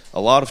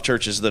 a lot of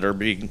churches that are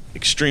being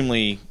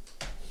extremely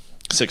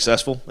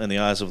successful in the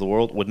eyes of the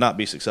world would not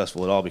be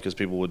successful at all, because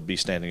people would be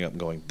standing up and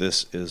going,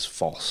 "This is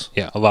false."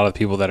 Yeah, a lot of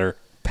people that are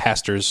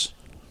pastors,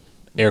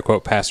 air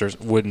quote pastors,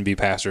 wouldn't be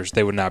pastors.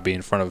 They would not be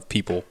in front of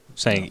people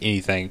saying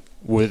anything.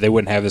 They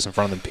wouldn't have this in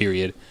front of them,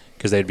 period,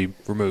 because they'd be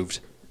removed.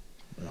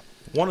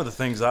 One of the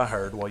things I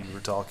heard while you were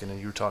talking, and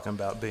you were talking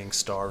about being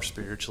starved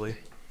spiritually,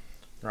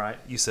 right?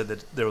 You said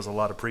that there was a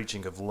lot of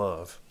preaching of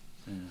love.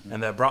 Mm-hmm.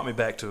 And that brought me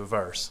back to a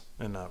verse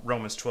in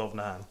Romans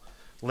 12:9.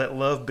 Let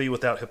love be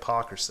without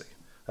hypocrisy.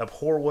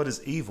 Abhor what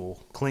is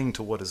evil, cling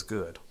to what is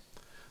good.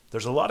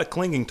 There's a lot of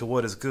clinging to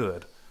what is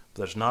good, but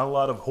there's not a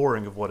lot of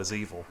whoring of what is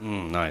evil.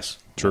 Nice.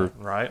 True.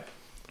 Right?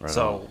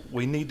 So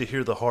we need to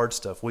hear the hard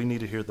stuff. We need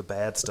to hear the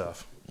bad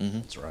stuff. Mm-hmm.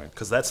 That's right.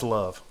 Because that's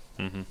love.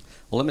 Mm-hmm.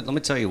 Well, let me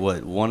tell you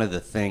what. One of the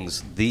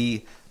things,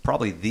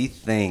 probably the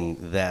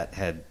thing that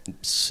had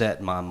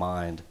set my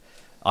mind,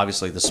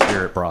 obviously the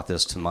Spirit brought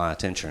this to my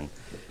attention,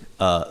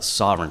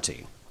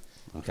 sovereignty.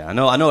 Okay, I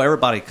know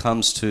everybody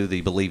comes to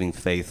the believing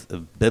faith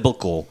of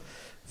biblical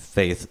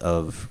faith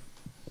of,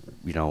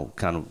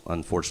 kind of,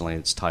 unfortunately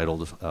it's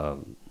titled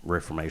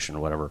Reformation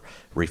or whatever,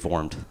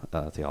 Reformed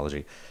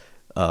theology.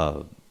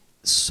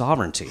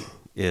 Sovereignty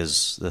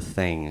is the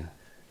thing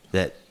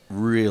that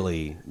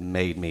really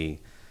made me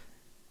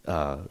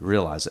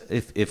realize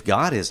if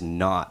God is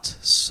not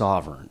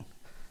sovereign,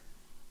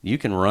 you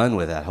can run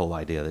with that whole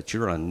idea that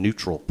you're a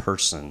neutral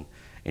person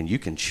and you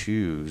can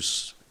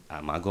choose,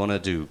 am I going to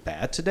do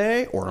bad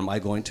today or am I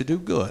going to do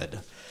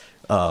good?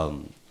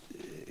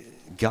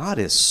 God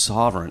is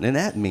sovereign, and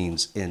that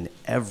means in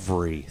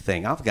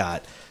everything. I've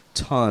got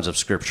tons of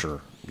scripture,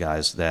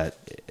 guys, and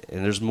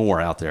there's more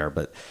out there,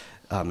 but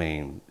I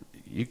mean,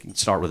 you can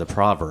start with the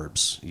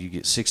Proverbs. You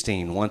get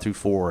 16, 1 through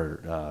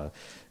 4,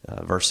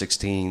 verse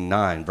 16,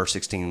 9, verse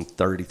 16,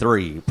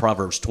 33,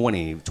 Proverbs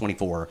 20,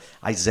 24,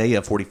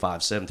 Isaiah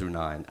 45, 7 through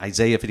 9,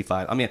 Isaiah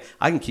 55. I mean,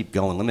 I can keep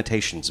going.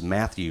 Limitations,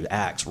 Matthew,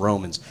 Acts,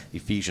 Romans,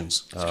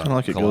 Ephesians. It's kind of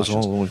like it goes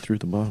all the way through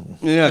the Bible.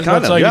 Yeah,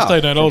 kind of. Like yeah. you stayed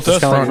in that Old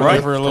Testament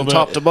right for a little From bit.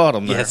 top to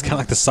bottom there. Yeah, it's kind of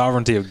like the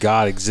sovereignty of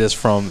God exists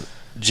from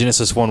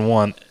Genesis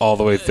 1:1 all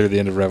the way through the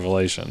end of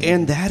Revelation.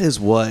 And that is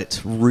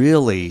what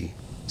really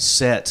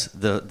set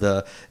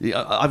the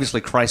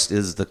obviously Christ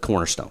is the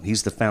cornerstone.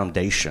 He's the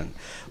foundation.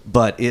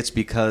 But it's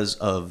because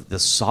of the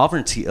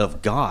sovereignty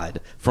of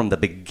God from the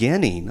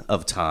beginning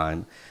of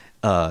time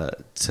to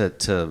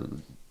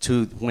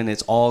when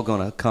it's all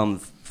going to come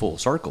full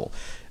circle.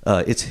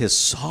 It's His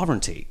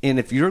sovereignty. And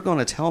if you're going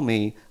to tell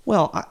me,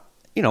 well,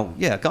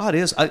 God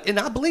is, and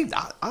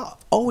I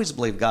always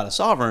believed God is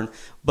sovereign,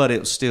 but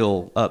it was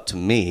still up to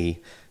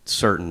me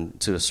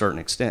to a certain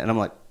extent. And I'm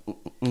like,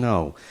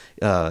 no.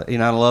 I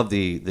love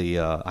the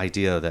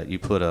idea that you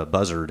put a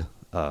buzzard,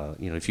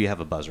 if you have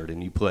a buzzard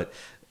and you put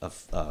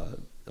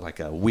like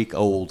a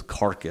week-old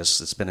carcass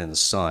that's been in the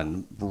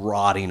sun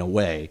rotting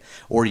away,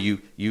 or you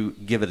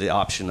give it the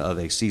option of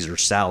a Caesar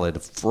salad,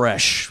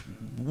 fresh,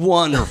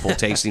 wonderful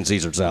tasting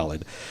Caesar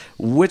salad,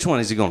 which one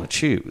is he going to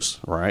choose,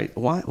 right?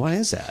 Why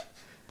is that?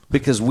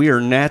 Because we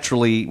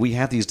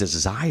have these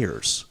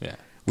desires. Yeah.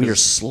 We are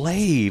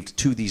slaved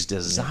to these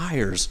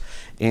desires,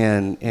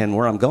 and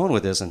where I'm going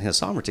with this and His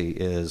sovereignty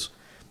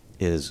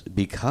is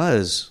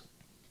because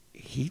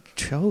He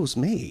chose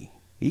me.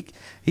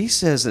 He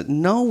says that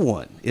no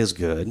one is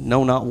good,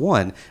 no, not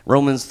one.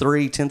 Romans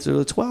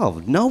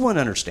 3:10-12. No one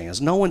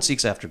understands. No one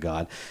seeks after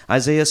God.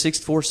 Isaiah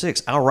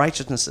 64:6. Our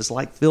righteousness is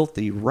like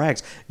filthy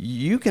rags.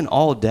 You can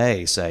all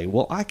day say,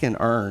 well, I can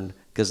earn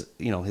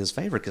His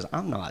favor because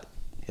I'm not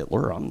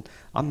Hitler. I'm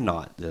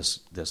not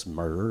this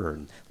murderer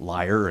and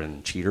liar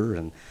and cheater.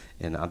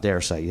 And I dare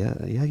say,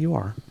 yeah, you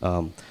are.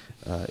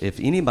 If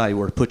anybody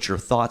were to put your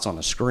thoughts on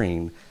a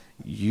screen,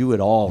 you would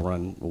all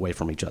run away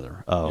from each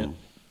other.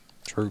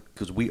 True,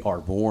 because we are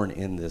born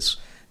in this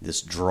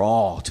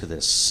draw to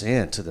this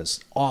sin, to this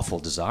awful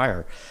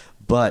desire.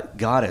 But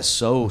God is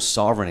so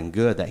sovereign and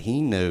good that He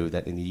knew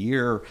that in the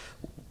year,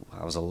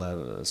 I was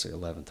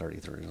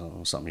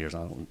 1133, something years.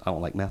 I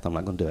don't like math. I'm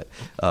not going to do it.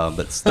 But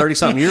it's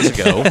 30-something years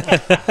ago.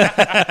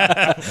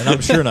 And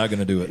I'm sure not going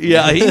to do it.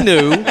 Yeah, He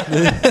knew.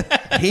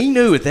 He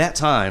knew at that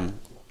time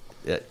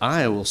that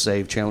I will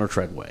save Chandler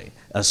Treadway,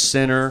 a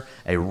sinner,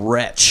 a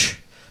wretch,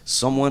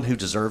 someone who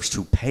deserves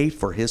to pay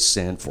for his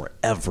sin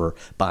forever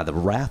by the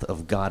wrath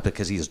of God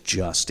because He is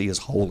just, He is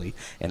holy,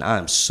 and I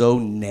am so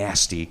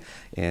nasty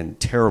and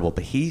terrible.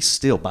 But He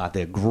still, by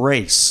the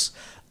grace,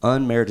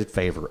 unmerited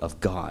favor of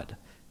God,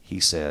 He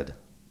said,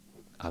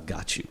 I've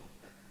got you.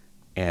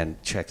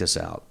 And check this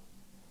out,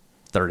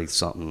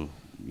 30-something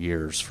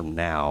years from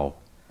now,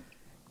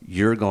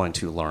 you're going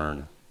to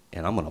learn,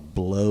 and I'm going to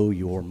blow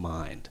your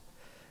mind.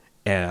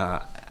 And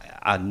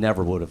I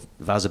never would have.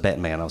 If I was a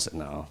betting man, I was like,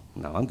 no,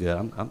 I'm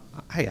good.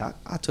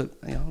 I took,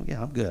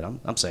 I'm good.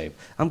 I'm saved.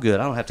 I'm good.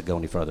 I don't have to go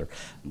any further.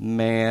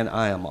 Man,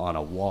 I am on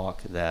a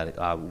walk that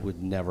I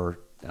would never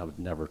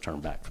turn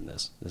back from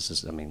this. This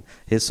is,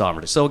 His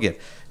sovereignty. So again,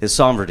 His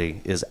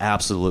sovereignty is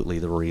absolutely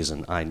the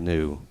reason I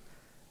knew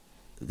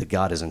that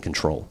God is in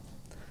control.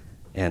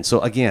 And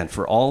so again,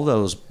 for all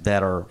those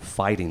that are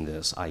fighting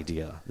this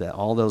idea, that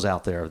all those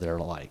out there that are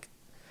like,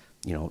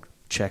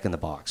 checking the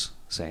box,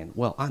 saying,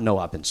 well, I know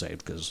I've been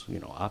saved because,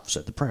 I've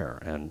said the prayer.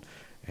 And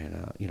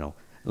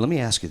let me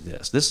ask you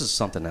this. This is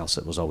something else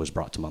that was always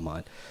brought to my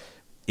mind.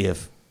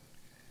 If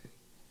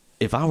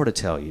I were to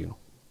tell you,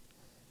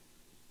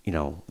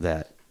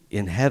 that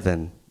in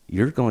heaven,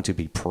 you're going to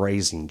be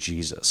praising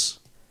Jesus.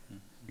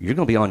 You're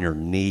going to be on your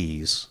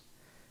knees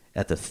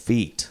at the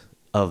feet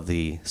of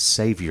the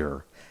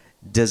Savior.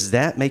 Does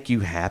that make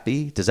you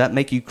happy? Does that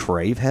make you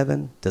crave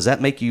heaven? Does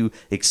that make you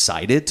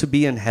excited to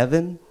be in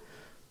heaven?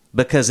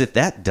 Because if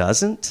that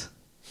doesn't,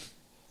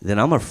 then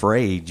I'm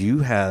afraid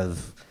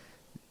you've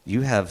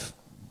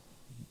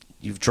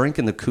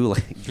drinking the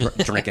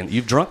Kool-Aid.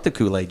 You've drunk the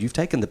Kool-Aid. You've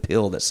taken the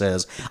pill that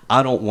says,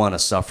 I don't want to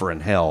suffer in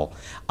hell.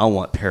 I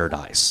want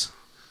paradise.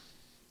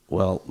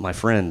 Well, my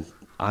friend,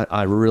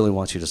 I really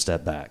want you to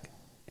step back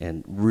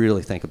and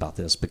really think about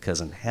this, because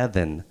in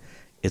heaven,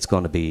 it's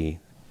going to be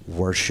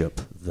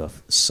worship the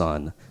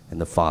Son and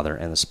the Father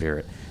and the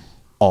Spirit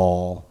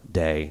all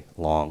day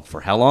long. For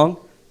how long?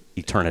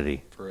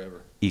 Eternity.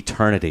 Forever.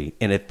 Eternity.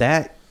 And if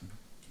that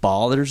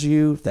bothers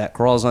you, if that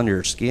crawls under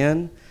your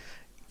skin,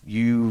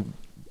 you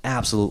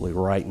absolutely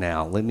right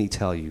now, let me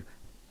tell you,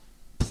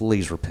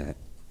 please repent.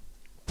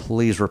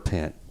 Please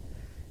repent.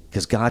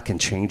 Because God can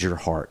change your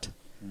heart.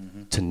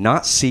 Mm-hmm. To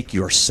not seek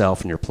yourself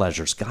and your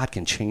pleasures. God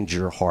can change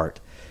your heart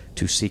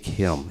to seek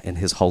Him and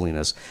His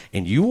holiness.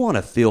 And you want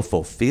to feel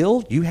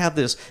fulfilled? If you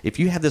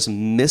have this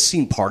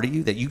missing part of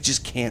you that you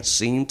just can't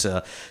seem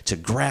to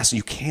grasp,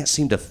 you can't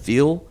seem to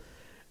feel,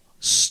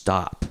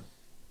 stop.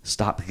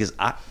 Stop. Because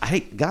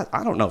God,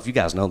 I don't know if you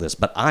guys know this,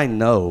 but I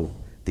know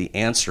the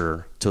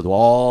answer to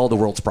all the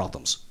world's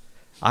problems.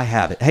 I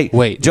have it. Hey,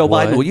 wait, Joe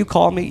what? Biden, will you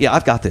call me? Yeah,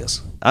 I've got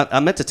this. I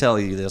meant to tell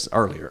you this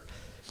earlier.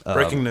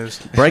 Breaking news.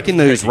 Breaking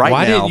news right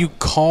Why now. didn't you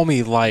call me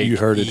You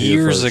heard it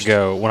here years first.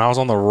 ago when I was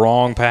on the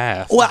wrong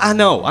path? Well, I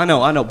know.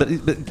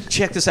 But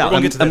check this out. We're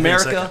gonna get to that in a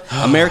second.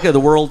 America, the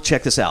world,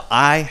 check this out.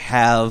 I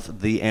have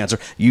the answer.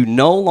 You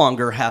no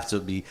longer have to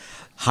be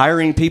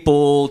hiring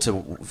people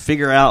to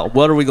figure out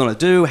what are we going to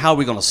do, how are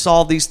we going to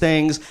solve these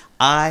things.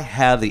 I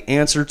have the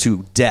answer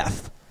to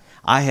death.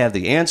 I have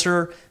the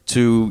answer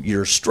to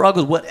your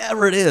struggles,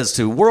 whatever it is,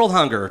 to world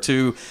hunger,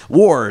 to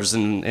wars,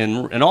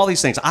 and all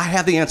these things. I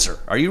have the answer.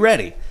 Are you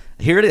ready?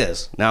 Here it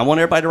is. Now, I want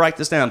everybody to write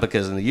this down,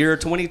 because in the year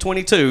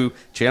 2022,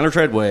 Chandler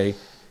Treadway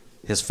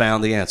has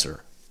found the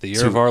answer. The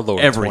year of our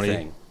Lord,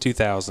 everything.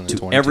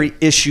 2022. To every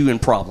issue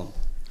and problem.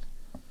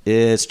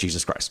 It's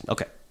Jesus Christ.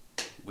 Okay.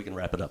 We can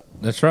wrap it up.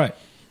 That's right.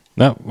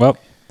 No, well,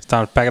 it's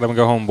time to pack it up and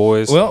go home,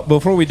 boys. Well,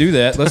 before we do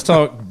that, let's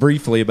talk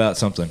briefly about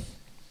something.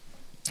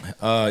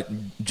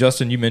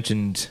 Justin, you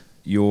mentioned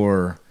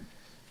your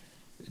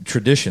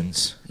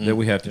traditions that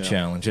we have to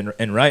challenge.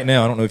 And right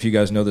now, I don't know if you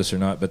guys know this or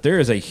not, but there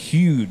is a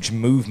huge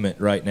movement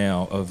right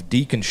now of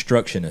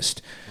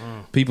deconstructionists,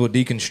 people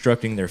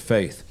deconstructing their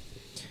faith.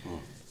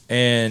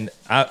 And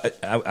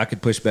I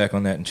could push back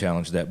on that and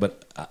challenge that.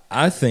 But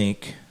I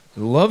think,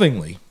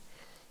 lovingly,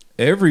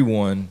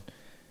 everyone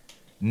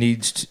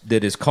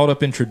that is caught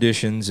up in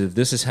traditions, if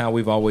this is how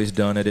we've always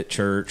done it at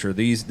church, or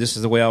this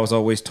is the way I was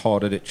always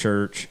taught it at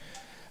church,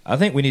 I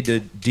think we need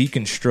to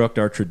deconstruct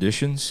our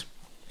traditions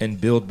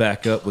and build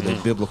back up with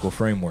a biblical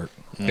framework.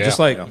 Yeah. Just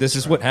like this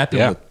is what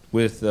happened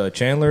with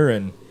Chandler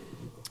and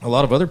a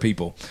lot of other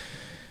people.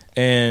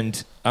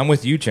 And I'm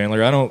with you,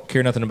 Chandler. I don't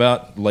care nothing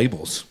about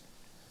labels,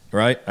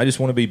 right? I just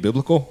want to be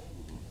biblical.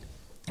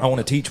 I want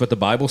to teach what the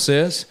Bible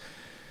says.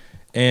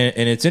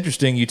 And it's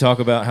interesting, you talk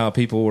about how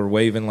people were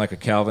waving like a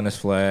Calvinist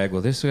flag.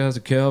 Well, this guy's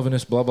a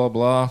Calvinist, blah, blah,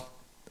 blah.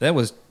 That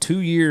was 2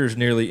 years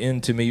nearly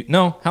into me.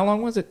 No, how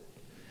long was it?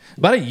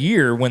 About a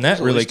year when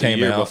that really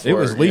came out. It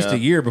was at least a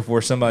year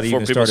before somebody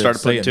even started putting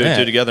saying two and that.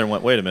 two together and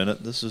went, wait a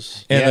minute, this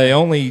is... And they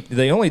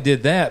only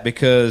did that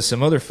because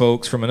some other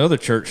folks from another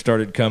church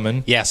started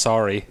coming. Yeah,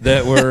 sorry.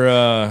 That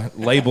were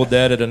labeled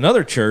that at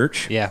another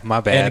church. Yeah, my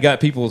bad. And it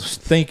got people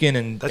thinking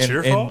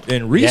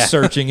and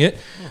researching it.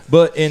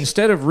 But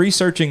instead of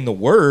researching the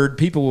word,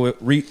 people will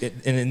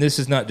and this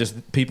is not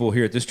just people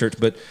here at this church,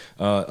 but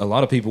a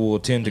lot of people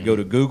will tend to go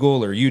to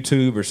Google or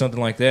YouTube or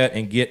something like that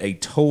and get a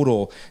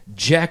total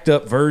jacked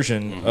up version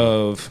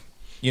of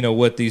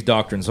what these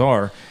doctrines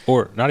are.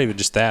 Or not even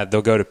just that,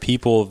 they'll go to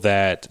people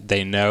that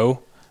they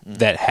know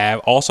that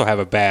have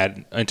a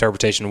bad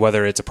interpretation,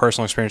 whether it's a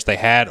personal experience they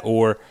had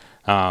or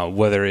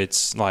whether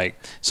it's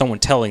like someone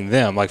telling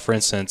them. Like, for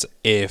instance,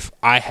 if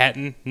I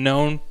hadn't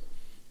known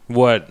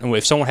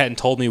if someone hadn't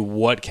told me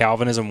what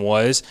Calvinism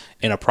was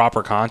in a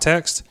proper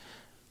context,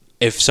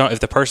 if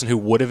the person who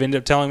would have ended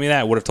up telling me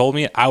that would have told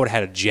me, I would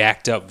have had a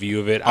jacked up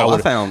view of it. I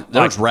found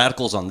there's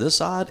radicals on this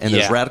side and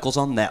there's radicals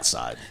on that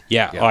side.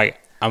 Yeah,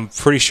 like I'm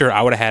pretty sure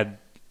I would have had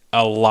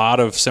a lot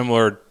of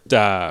similar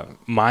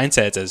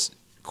mindsets as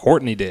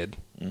Courtney did,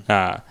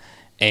 and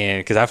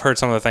because I've heard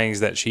some of the things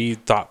that she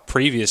thought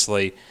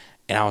previously,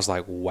 and I was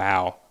like,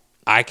 wow,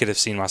 I could have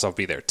seen myself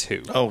be there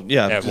too. Oh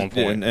yeah, at one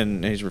point,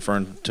 and he's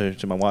referring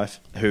to my wife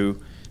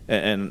who.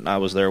 And I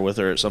was there with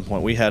her at some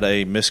point. We had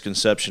a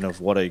misconception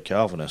of what a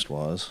Calvinist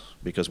was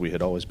because we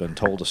had always been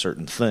told a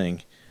certain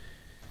thing.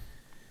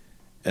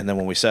 And then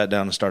when we sat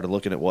down and started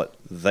looking at what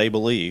they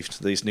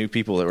believed, these new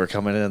people that were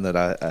coming in that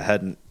I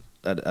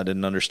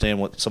didn't understand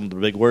what some of the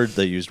big words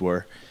they used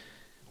were.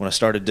 When I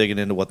started digging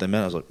into what they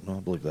meant, I was like, no, I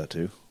believe that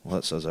too. Well,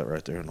 that says that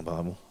right there in the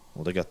Bible.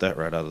 Well, they got that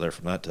right out of there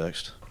from that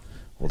text.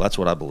 Well, that's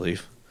what I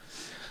believe.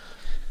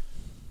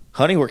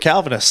 Honey, we're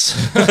Calvinists.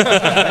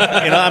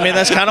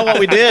 That's kind of what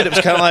we did. It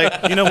was kind of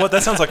like, you know what?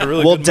 That sounds like a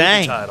really good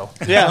movie title.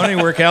 Yeah, Honey,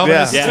 we're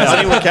Calvinists. Yeah.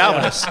 Honey, we're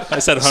Calvinists. I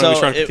said Honey, we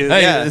Shrunk the Kids.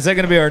 Hey, is that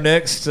going to be our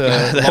next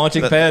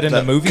launching pad in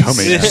the movies?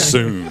 Coming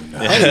soon.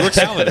 Hey, we're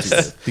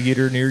Calvinists.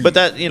 Theater near you. But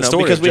that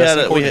because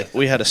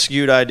we had a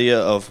skewed idea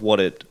of what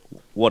it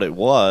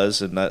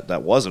was, and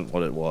that wasn't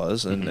what it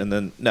was, and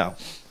then now,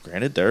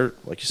 granted, there,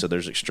 like you said,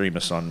 there's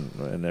extremists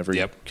in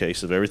every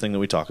case of everything that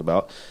we talk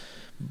about,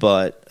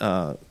 but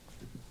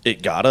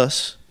it got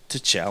us to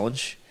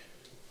challenge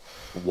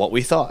what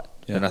we thought,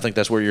 and I think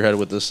that's where you're headed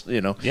with this.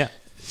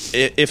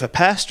 If a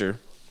pastor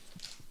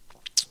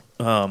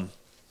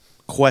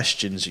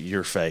questions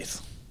your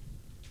faith,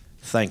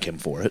 thank him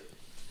for it.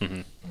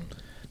 Mm-hmm.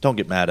 Don't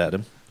get mad at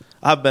him.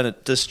 I've been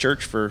at this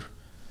church for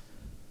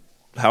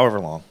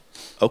however long.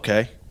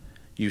 Okay,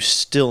 you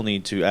still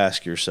need to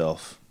ask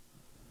yourself,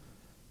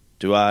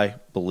 do I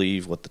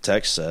believe what the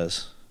text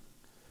says?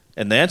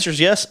 And the answer is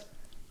yes.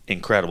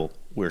 Incredible.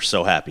 We're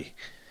so happy.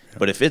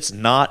 But if it's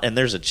not, and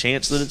there's a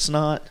chance that it's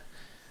not,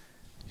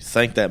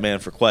 thank that man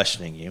for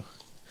questioning you.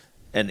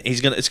 And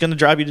it's gonna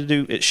drive you to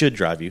do, it should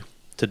drive you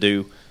to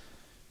do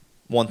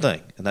one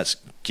thing, and that's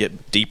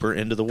get deeper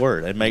into the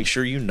Word and make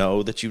sure you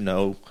know that you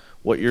know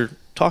what you're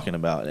talking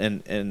about.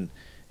 And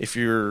if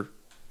you're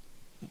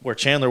where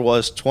Chandler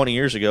was 20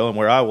 years ago and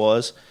where I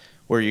was,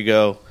 where you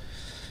go,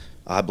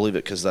 I believe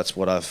it because that's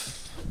what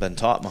I've been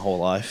taught my whole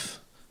life,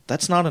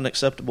 that's not an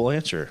acceptable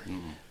answer.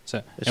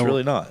 So, it's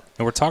really not.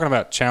 And we're talking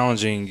about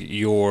challenging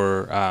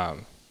your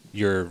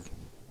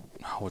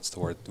what's the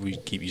word we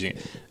keep using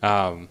it?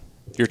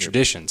 Your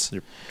traditions.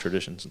 Your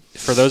traditions.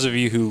 For those of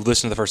you who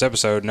listened to the first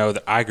episode, know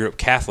that I grew up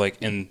Catholic,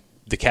 and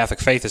the Catholic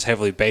faith is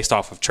heavily based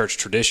off of church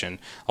tradition.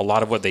 A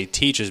lot of what they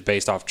teach is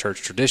based off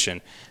church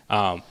tradition.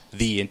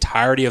 The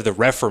entirety of the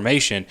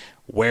Reformation,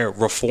 where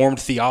Reformed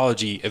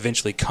theology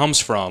eventually comes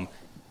from,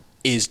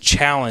 is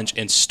challenged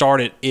and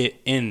started it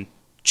in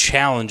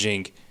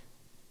challenging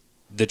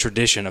the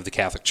tradition of the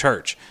Catholic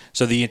Church.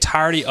 So the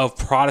entirety of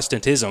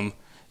Protestantism,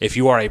 if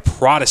you are a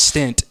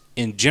Protestant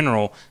in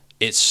general,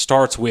 it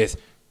starts with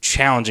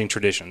challenging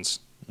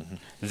traditions. Mm-hmm.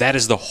 That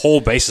is the whole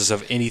basis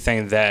of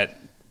anything that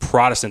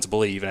Protestants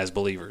believe as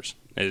believers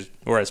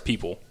or as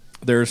people.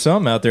 There are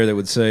some out there that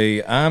would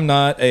say, I'm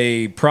not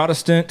a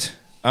Protestant,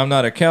 I'm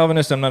not a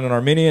Calvinist, I'm not an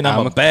Arminian,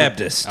 I'm a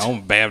Baptist. I'm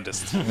a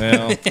Baptist.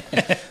 Well,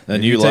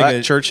 and you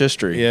like church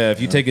history. Yeah,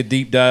 if you take a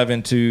deep dive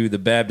into the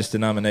Baptist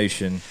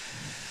denomination,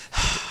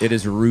 it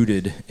is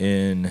rooted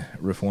in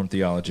Reformed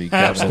theology.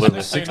 Calvinism,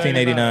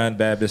 1689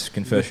 Baptist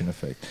Confession of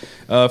Faith.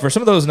 For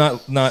some of those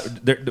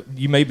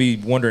you may be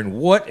wondering,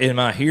 what am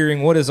I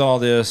hearing? What is all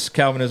this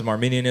Calvinism,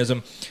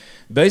 Arminianism?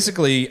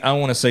 Basically, I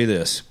want to say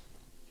this.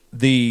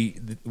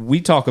 We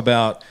talk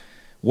about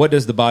what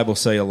does the Bible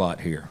say a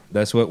lot here.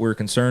 That's what we're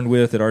concerned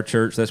with at our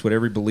church. That's what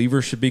every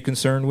believer should be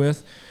concerned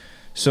with.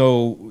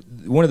 So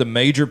one of the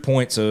major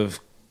points of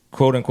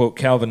quote-unquote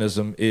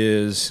Calvinism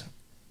is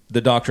the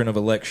doctrine of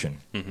election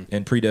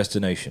and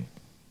predestination.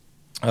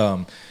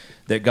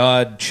 That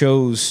God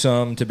chose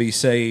some to be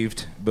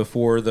saved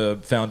before the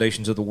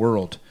foundations of the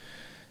world.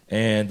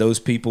 And those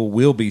people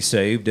will be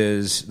saved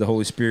as the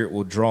Holy Spirit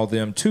will draw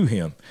them to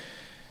Him.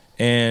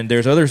 And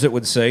there's others that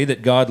would say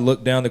that God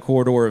looked down the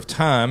corridor of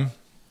time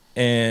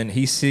and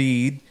He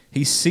saw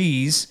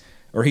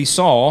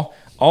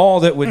all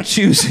that would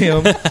choose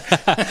Him,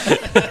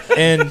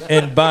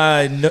 and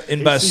by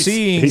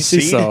seeing, he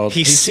seesawed.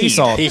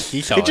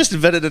 He just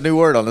invented a new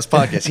word on this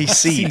podcast. He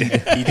seed.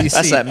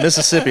 That's that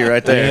Mississippi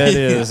right there. Yeah, it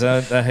is.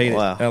 I hate it.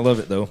 I love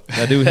it though.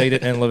 I do hate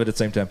it and love it at the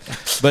same time.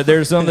 But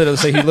there's some that will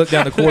say He looked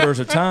down the corridors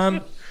of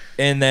time,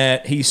 and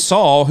that He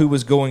saw who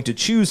was going to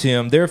choose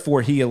Him.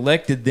 Therefore, He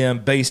elected them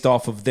based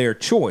off of their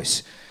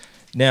choice.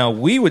 Now,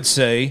 we would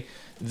say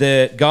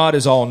that God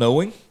is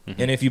all-knowing,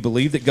 and if you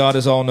believe that God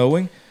is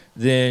all-knowing,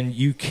 then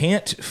you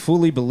can't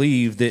fully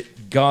believe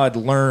that God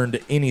learned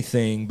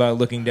anything by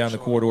looking down the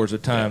corridors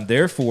of time. Yeah.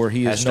 Therefore,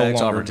 He is no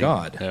longer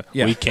God. Yeah.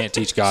 Yeah. We can't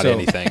teach God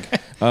anything.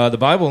 The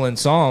Bible in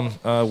Psalm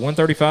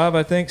 135,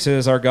 I think,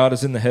 says our God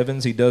is in the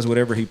heavens. He does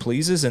whatever He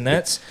pleases, and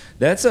that's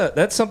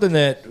something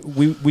that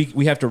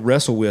we have to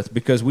wrestle with,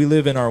 because we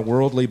live in our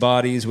worldly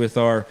bodies with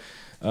our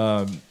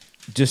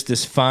just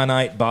this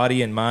finite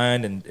body and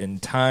mind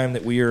and time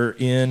that we are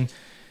in.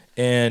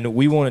 And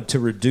we wanted to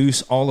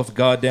reduce all of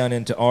God down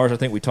into ours. I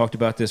think we talked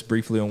about this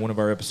briefly on one of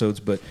our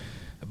episodes, but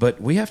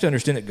we have to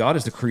understand that God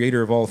is the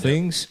creator of all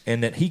things,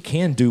 and that He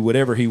can do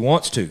whatever He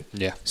wants to.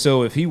 Yeah.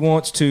 So if He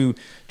wants to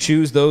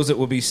choose those that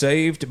will be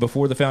saved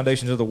before the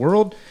foundations of the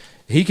world,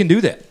 He can do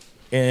that.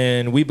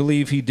 And we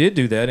believe He did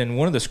do that. And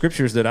one of the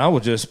scriptures that I will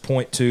just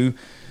point to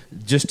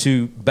just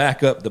to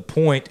back up the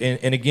point,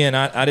 and again,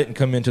 I didn't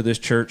come into this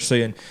church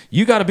saying,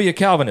 you got to be a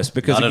Calvinist,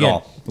 because Not at again,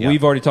 all. Yeah.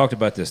 we've already talked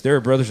about this. There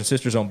are brothers and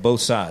sisters on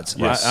both sides.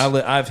 Yes.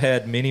 I've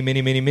had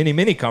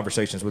many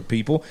conversations with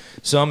people.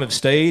 Some have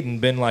stayed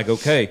and been like,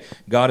 okay,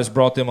 God has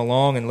brought them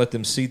along and let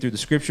them see through the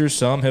scriptures.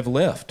 Some have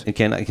left. And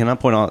can I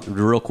point out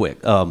real quick?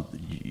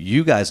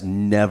 You guys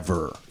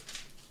never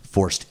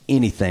forced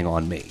anything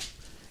on me.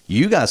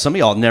 You guys, some of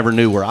y'all never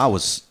knew where I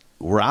was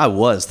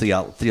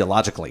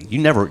theologically. You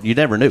never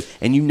knew,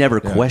 and you never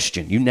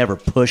questioned. You never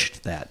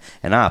pushed that,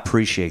 and I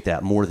appreciate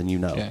that more than you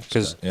know. Yeah,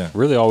 because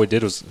really all we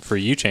did was, for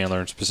you, Chandler,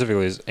 and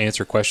specifically, is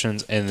answer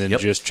questions and then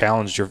just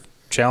challenge you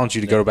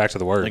to go back to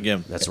the Word.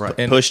 Again, that's right.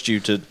 And pushed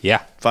you to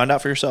find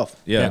out for yourself.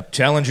 Yeah.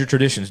 Challenge your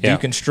traditions. Yeah.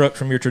 Deconstruct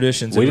from your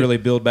traditions and really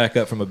build back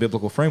up from a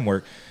biblical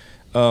framework.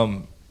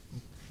 Any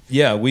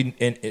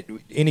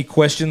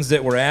questions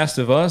that were asked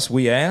of us,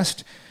 we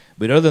asked.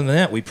 But other than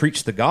that, we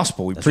preached the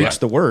gospel. We preached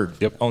the word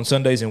on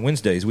Sundays and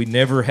Wednesdays. We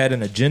never had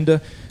an agenda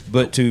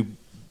but to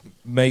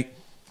make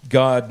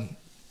God,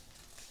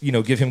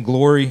 give him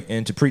glory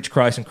and to preach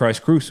Christ and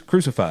Christ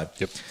crucified.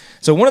 Yep.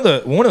 So one of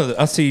the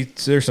I see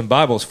there's some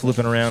Bibles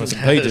flipping around and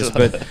some pages,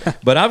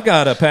 but I've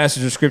got a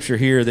passage of scripture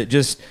here that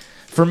just,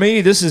 for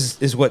me, this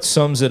is what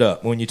sums it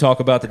up. When you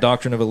talk about the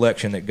doctrine of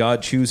election, that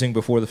God choosing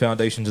before the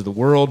foundations of the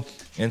world,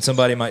 and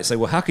somebody might say,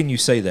 well, how can you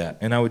say that?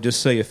 And I would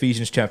just say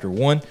Ephesians chapter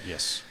 1.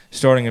 Yes.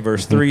 Starting in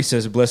verse 3,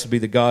 says, blessed be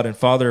the God and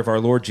Father of our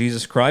Lord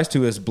Jesus Christ,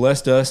 who has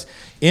blessed us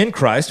in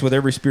Christ with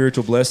every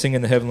spiritual blessing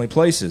in the heavenly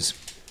places,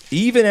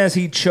 even as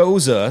he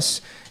chose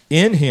us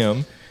in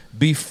him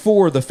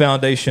before the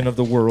foundation of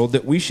the world,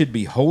 that we should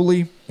be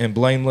holy and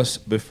blameless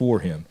before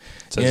him.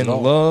 In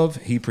love,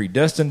 he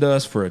predestined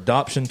us for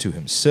adoption to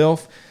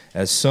himself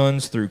as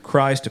sons through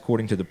Christ,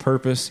 according to the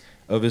purpose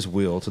of his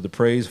will, to the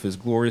praise of his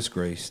glorious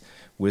grace,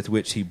 with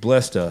which he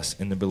blessed us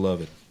in the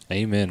beloved.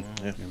 Amen.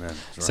 Yeah. Amen.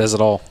 Right. Says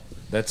it all.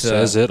 That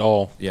says it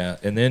all. Yeah,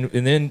 and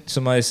then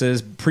somebody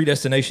says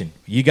predestination.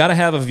 You got to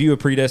have a view of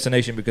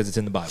predestination because it's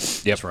in the Bible.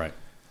 Yep. That's right.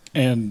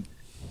 And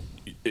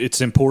it's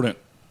important.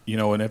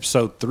 In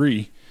episode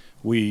 3,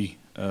 we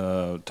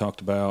talked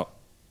about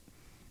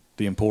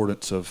the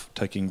importance of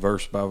taking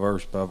verse by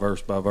verse by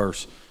verse by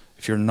verse.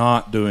 If you're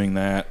not doing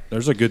that,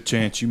 there's a good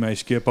chance you may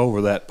skip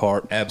over that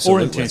part.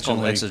 Absolutely.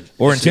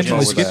 Or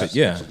intentionally skip it.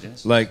 Yeah.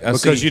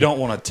 Because you don't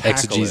want to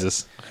tackle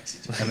exegesis.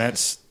 And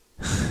that's...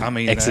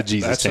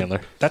 exegesis,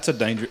 Chandler. That's a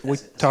dangerous. We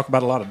talk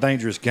about a lot of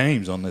dangerous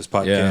games on this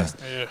podcast.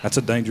 Yeah. That's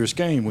a dangerous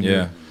game when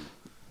you're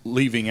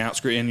leaving out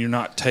script and you're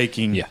not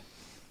taking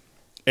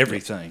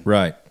everything.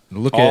 Right.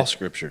 Look all at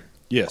Scripture.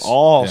 Yes.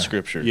 All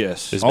Scripture.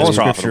 Yes. All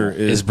Scripture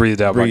is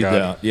breathed out by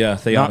God. Yeah.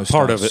 Not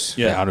part of it.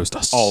 Yeah.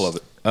 All of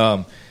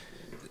it.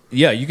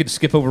 You could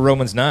skip over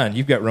Romans 9.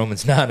 You've got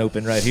Romans 9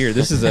 open right here.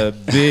 This is a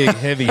big,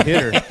 heavy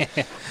hitter.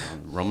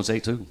 Romans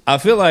 8 too. I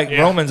feel like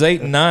Romans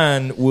 8 and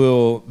 9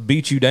 will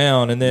beat you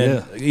down, and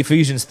then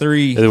Ephesians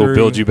 3 it will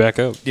build you back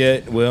up. Yeah,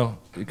 well,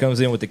 it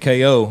comes in with the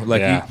KO.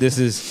 This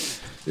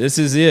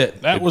is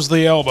it. That was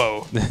the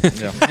elbow.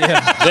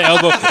 The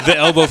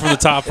elbow from the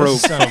top rope.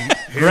 Some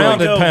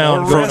grounded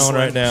pound going on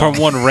right now from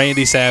one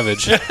Randy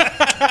Savage. And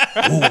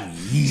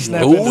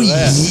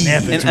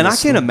I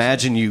can't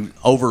imagine you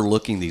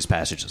overlooking these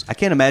passages. I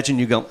can't imagine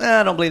you going,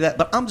 I don't believe that,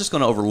 but I'm just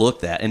going to overlook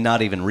that and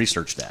not even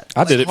research that.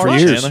 I did it for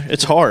years. Chandler.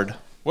 It's hard.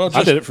 Well,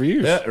 I did it for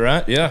years. Yeah,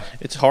 right. Yeah,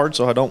 it's hard,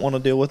 so I don't want to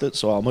deal with it.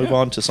 So I'll move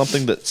on to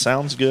something that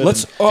sounds good.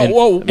 What's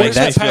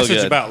that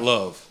passage about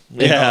love?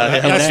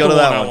 Let's go to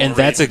that one. And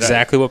that's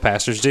exactly what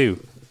pastors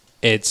do.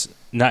 It's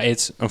not.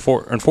 It's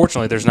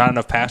unfortunately there's not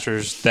enough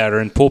pastors that are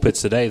in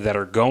pulpits today that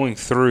are going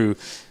through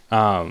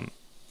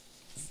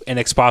an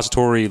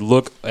expository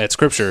look at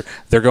Scripture.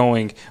 They're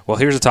going, well,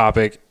 here's a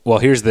topic. Well,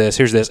 here's this.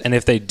 And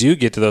if they do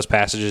get to those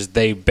passages,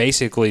 they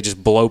basically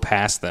just blow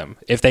past them.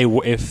 If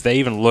they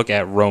even look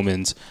at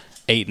Romans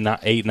 8, 9,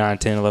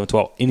 10, 11,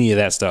 12, any of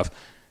that stuff,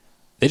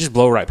 they just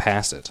blow right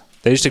past it.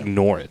 They just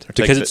ignore it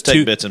because it's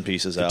take bits and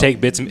pieces out. Take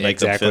bits and make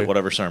them fit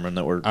whatever sermon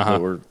that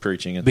we're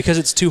preaching. Because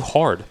it's too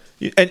hard.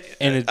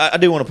 And I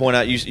do want to point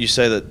out, you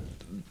say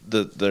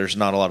that there's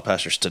not a lot of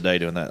pastors today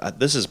doing that.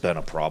 This has been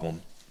a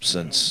problem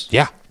since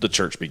the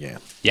church began.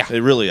 Yeah,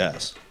 it really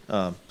has.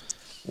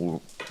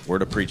 We're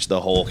to preach the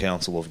whole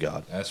counsel of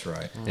God. That's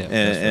right. Yeah,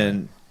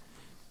 and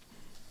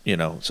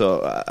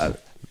so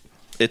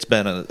it's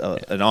been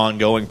an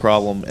ongoing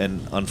problem,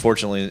 and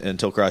unfortunately,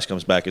 until Christ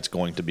comes back, it's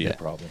going to be a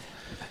problem.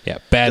 Yeah,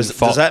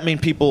 does that mean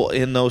people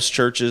in those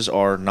churches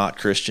are not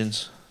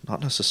Christians? Not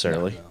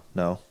necessarily.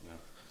 No.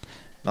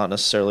 Not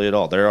necessarily at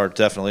all. There are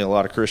definitely a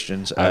lot of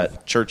Christians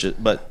at churches,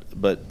 but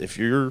if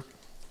you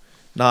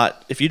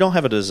don't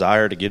have a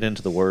desire to get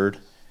into the Word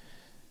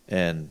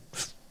and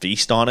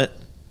feast on it,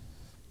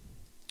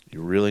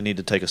 you really need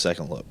to take a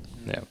second look.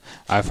 Yeah,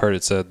 I've heard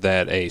it said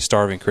that a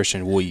starving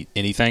Christian will eat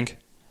anything.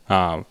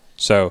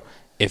 So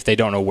if they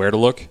don't know where to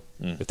look,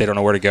 If they don't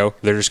know where to go,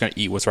 they're just going to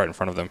eat what's right in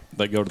front of them.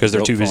 They go to because the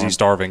they're too goat busy farm.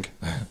 starving.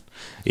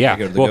 Yeah,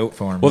 They go to the goat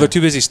farm, Well, yeah. they're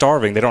too busy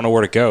starving. They don't know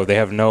where to go. They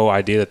have no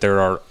idea that there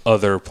are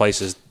other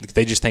places.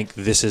 They just think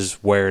this is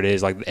where it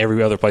is. Like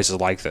every other place is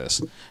like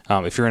this.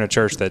 If you're in a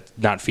church that's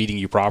not feeding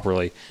you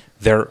properly,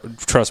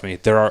 trust me,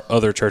 there are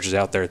other churches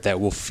out there that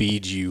will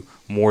feed you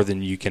more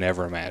than you can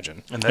ever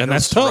imagine. And that And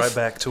goes that's tough. right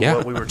back to Yeah.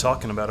 what we were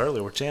talking about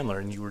earlier with Chandler,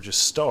 and you were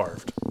just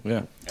starved.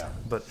 Yeah.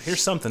 But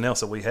here's something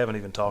else that we haven't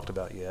even talked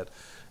about yet.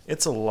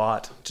 It's a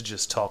lot to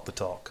just talk the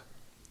talk,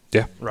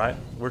 Yeah. right?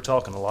 We're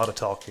talking a lot of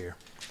talk here.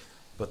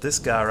 But this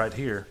guy right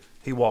here,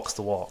 he walks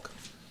the walk.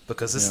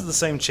 Because this is the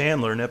same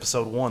Chandler in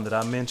episode 1 that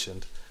I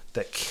mentioned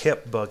that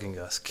kept bugging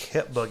us,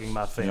 kept bugging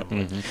my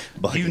family.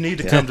 You need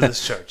to come to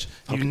this church.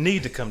 You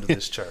need to come to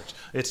this church.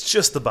 It's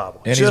just the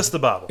Bible. And Just the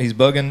Bible. He's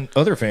bugging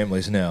other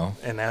families now.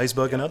 And now he's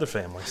bugging other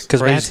families.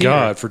 Because Praise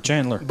God for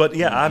Chandler. But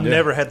yeah, I've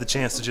never had the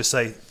chance to just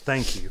say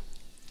thank you.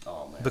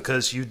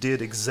 Because you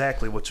did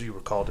exactly what you were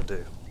called to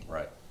do.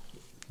 Right.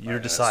 You're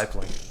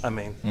discipling. I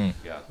mean,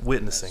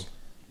 witnessing.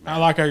 I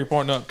like how you're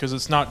pointing up because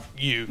it's not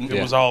you. It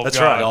Yeah. was all That's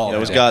God. right. It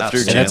was God through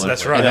And that's- Chandler.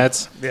 That's right.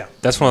 And Yeah.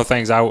 that's one of the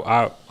things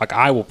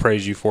I will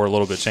praise you for a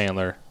little bit,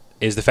 Chandler,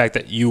 is the fact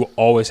that you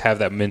always have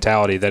that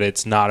mentality that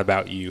it's not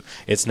about you.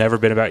 It's never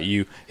been about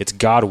you. It's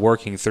God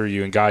working through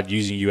you and God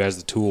using you as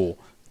the tool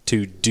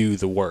to do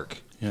the work.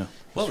 Yeah.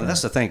 Well,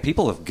 that's the thing.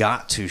 People have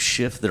got to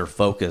shift their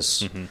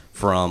focus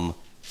from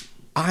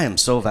I am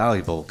so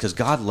valuable because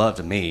God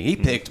loved me. He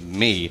picked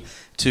me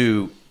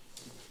to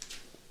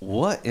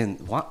what and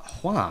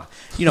why?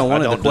 You know,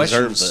 one I of the don't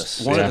deserve questions.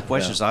 this. One Yeah. of the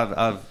questions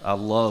I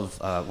love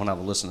when I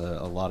would listen to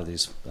a lot of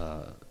these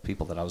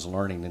people that I was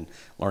learning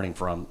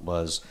from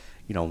was,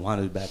 you know, why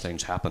do bad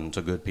things happen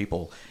to good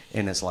people?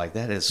 And it's like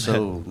that is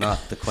so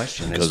not the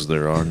question. Because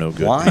there are no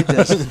good Why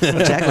does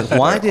exactly?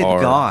 Why did There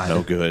are God?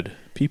 no good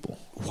people?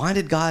 Why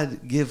did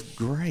God give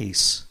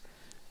grace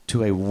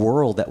to a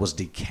world that was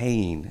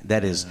decaying?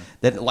 That is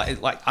that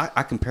like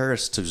I compare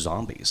us to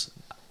zombies.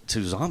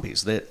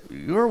 That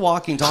you're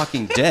walking,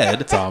 talking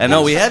dead. I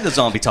know we had the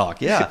zombie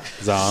talk, yeah.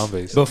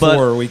 Zombies.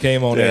 Before we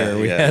came on air,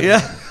 we had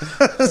Yeah.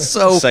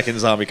 So Second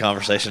zombie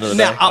conversation of the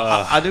now day.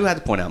 I do have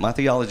to point out my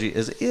theology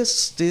is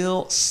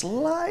still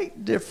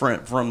slight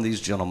different from these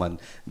gentlemen.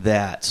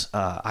 That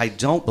I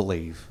don't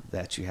believe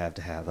that you have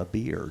to have a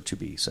beard to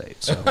be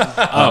saved. So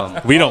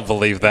We don't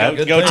believe that.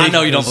 I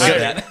know you don't believe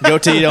that.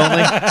 Goatee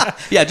only.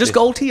 Yeah, just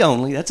gold tea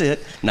only. That's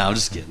it. No, I'm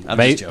just kidding. I'm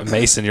just joking.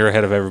 Mason, you're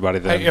ahead of everybody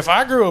then. Hey, if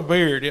I grew a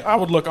beard, I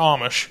would look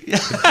Amish.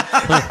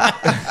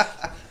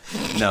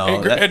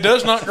 No, It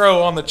does not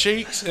grow on the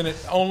cheeks, and it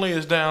only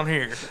is down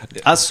here.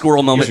 a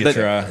squirrel moment. should But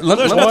try.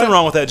 There's nothing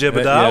wrong with that,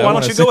 Jebediah. Yeah, I Why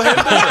wanna don't you go ahead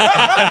and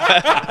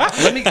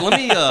do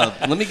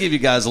it? let me give you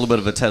guys a little bit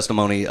of a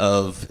testimony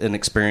of an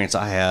experience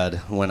I had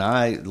when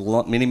I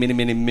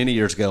many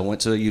years ago went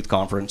to a youth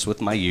conference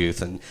with my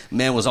youth, and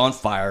man was on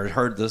fire.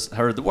 Heard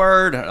the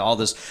word, all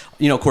this.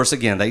 You know, of course,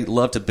 again they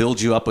love to build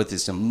you up with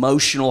this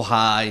emotional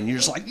high, and you're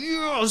just like,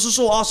 yeah, this is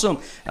so awesome.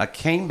 I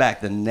came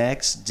back the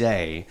next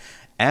day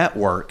at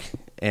work.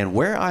 And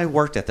where I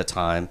worked at the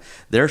time,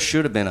 there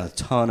should have been a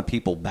ton of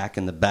people back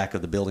in the back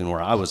of the building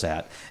where I was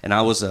at, and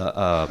I was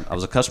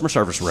a customer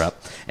service rep,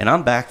 and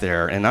I'm back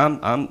there, and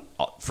I'm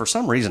for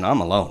some reason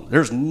I'm alone.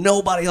 There's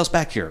nobody else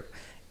back here,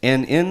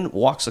 and in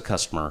walks a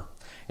customer,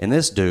 and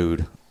this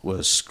dude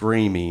was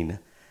screaming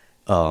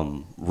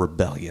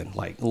rebellion,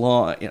 like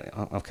long. You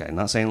know, okay,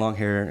 not saying long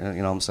hair,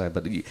 you know what I'm saying,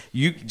 but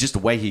you just the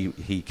way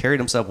he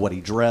carried himself, what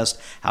he dressed,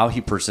 how he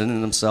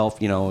presented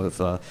himself. You know,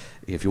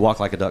 if you walk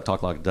like a duck,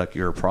 talk like a duck,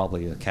 you're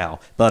probably a cow.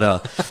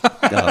 But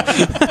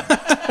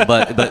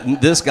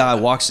but this guy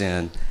walks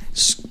in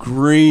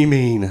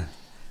screaming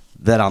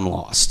that I'm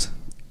lost,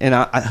 and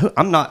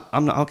I'm not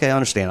okay. I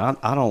understand.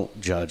 I don't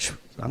judge.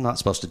 I'm not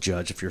supposed to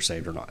judge if you're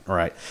saved or not, all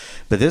right?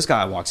 But this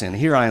guy walks in.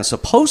 Here I am,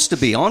 supposed to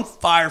be on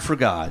fire for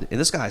God. And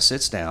this guy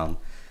sits down,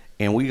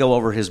 and we go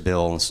over his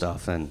bill and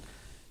stuff. And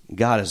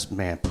God is,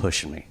 man,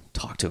 pushing me.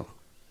 Talk to him.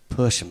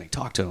 Pushing me.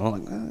 Talk to him. I'm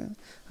like,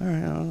 all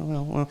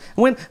right,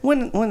 well.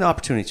 When the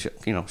opportunity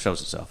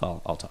shows itself,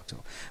 I'll talk to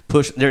him.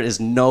 There is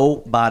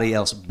nobody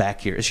else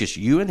back here. It's just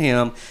you and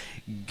him.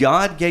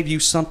 God gave you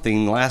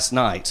something last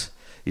night.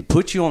 He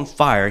put you on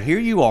fire. Here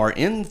you are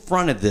in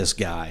front of this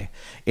guy,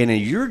 and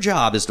your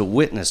job is to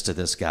witness to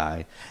this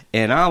guy.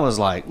 And I was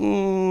like,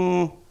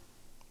 nah,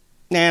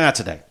 not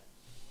today.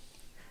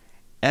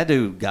 That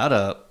dude got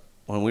up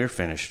when we were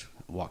finished,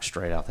 walked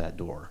straight out that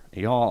door.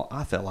 Y'all,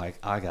 I felt like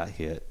I got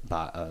hit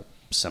by a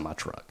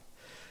semi-truck.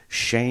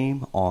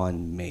 Shame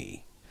on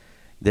me.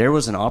 There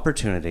was an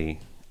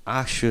opportunity.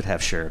 I should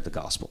have shared the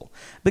gospel.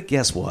 But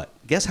guess what?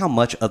 Guess how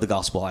much of the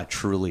gospel I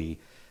truly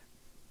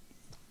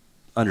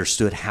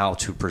understood how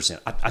to present.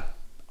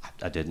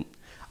 I didn't.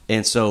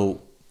 And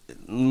so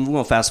I'm going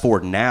to fast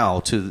forward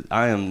now to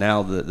I am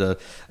now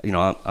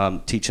I'm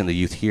teaching the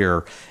youth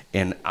here,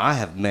 and I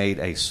have made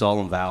a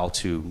solemn vow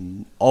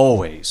to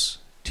always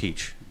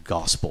teach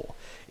gospel.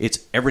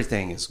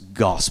 Everything is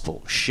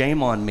gospel.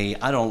 Shame on me.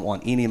 I don't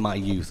want any of my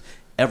youth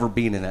ever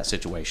being in that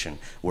situation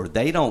where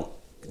they don't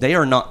they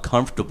are not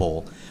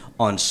comfortable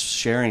on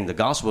sharing the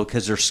gospel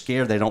because they're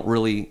scared they don't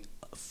really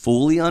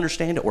fully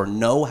understand it or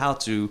know how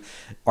to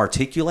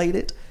articulate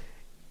it.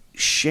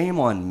 Shame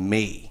on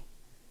me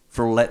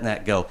for letting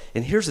that go.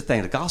 And here's the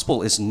thing: the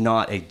gospel is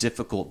not a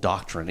difficult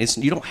doctrine.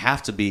 You don't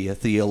have to be a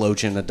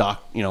theologian,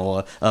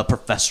 a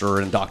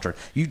professor in doctrine.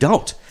 You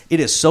don't. It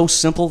is so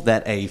simple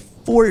that a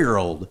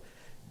 4-year-old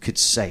could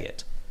say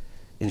it.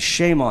 And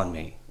shame on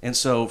me. And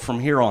so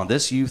from here on,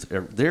 this youth,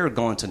 they're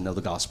going to know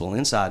the gospel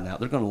inside and out.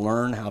 They're going to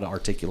learn how to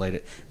articulate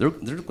it. They're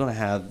going to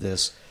have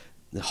the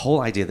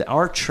whole idea that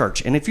our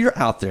church, and if you're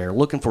out there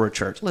looking for a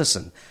church,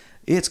 listen,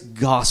 it's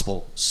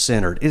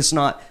gospel-centered. It's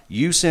not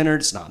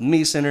you-centered. It's not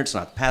me-centered. It's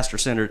not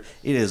pastor-centered.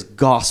 It is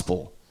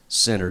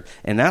gospel-centered.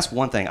 And that's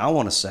one thing I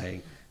want to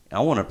say. I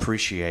want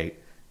to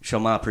show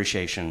my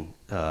appreciation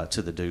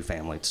to the Dew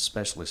family,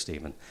 especially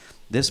Stephen.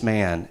 This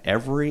man,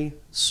 every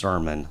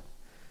sermon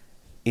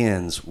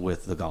ends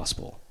with the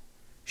gospel.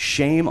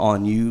 Shame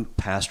on you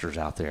pastors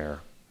out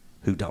there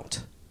who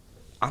don't.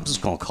 I'm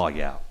just going to call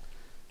you out.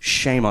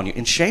 Shame on you.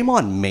 And shame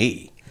on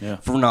me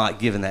for not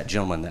giving that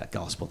gentleman that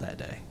gospel that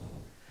day.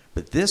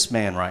 But this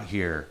man right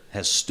here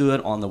has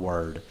stood on the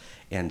word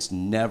and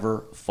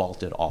never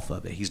faulted off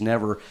of it. He's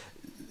never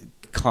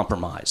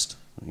compromised.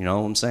 You know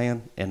what I'm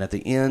saying? And at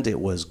the end, it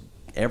was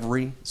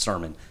every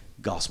sermon,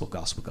 gospel,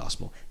 gospel,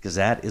 gospel. Because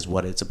that is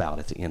what it's about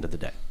at the end of the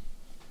day.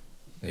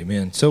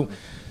 Amen. So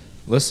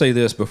let's say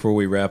this before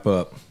we wrap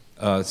up.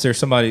 Is there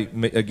somebody,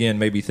 again,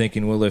 maybe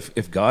thinking, well,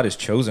 if God has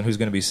chosen who's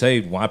going to be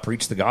saved, why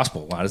preach the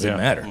gospel? Why does it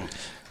matter?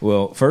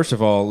 Well, first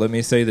of all, let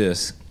me say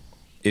this.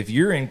 If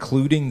you're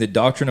including the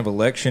doctrine of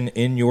election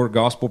in your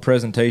gospel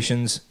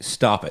presentations,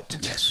 stop it.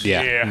 Yes.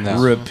 Yeah. No.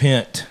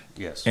 Repent.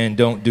 Yes. And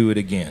don't do it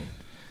again.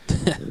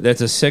 That's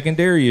a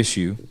secondary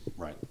issue.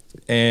 Right.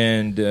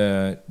 And,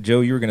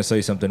 Joe, you were going to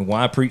say something.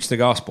 Why preach the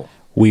gospel?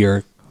 We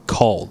are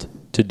called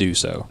to do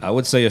so. I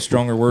would say a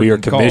stronger word. We are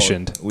than called.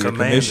 commissioned. We are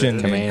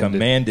commissioned and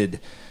commanded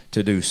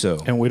to do so.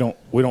 And we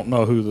don't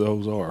know who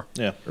those are.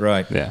 Yeah.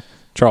 Right. Yeah.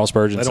 Charles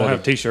Spurgeon They said don't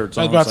have it. T-shirts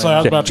I was on. about to say, I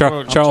was about to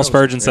quote Charles Joseph.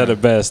 Spurgeon said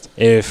it best.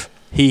 If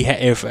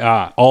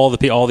all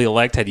the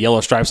elect had yellow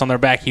stripes on their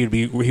back, he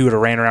would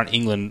have ran around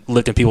England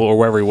lifting people, or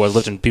wherever he was,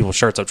 lifting people's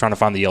shirts up trying to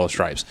find the yellow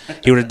stripes.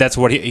 That's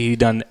what he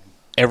done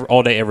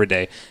all day, every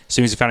day. As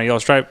soon as he found a yellow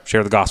stripe,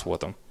 share the gospel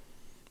with them.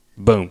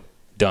 Boom,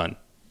 done.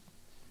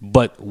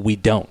 But we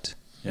don't.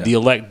 Yeah. The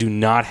elect do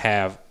not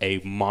have a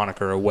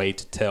moniker, a way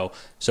to tell.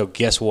 So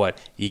guess what?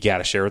 You got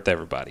to share with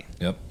everybody.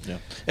 Yep. Yeah.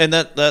 And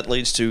that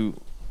leads to,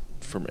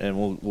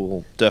 and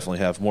we'll definitely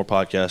have more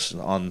podcasts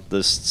on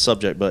this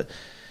subject, but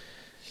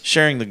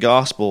sharing the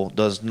gospel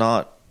does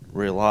not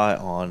rely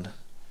on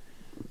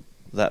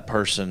that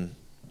person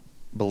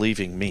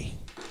believing me.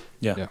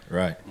 Yeah.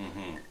 Right.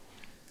 Mm-hmm.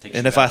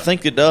 And if I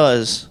think it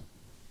does,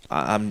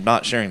 I'm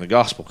not sharing the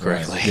gospel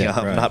correctly. Right. Yeah,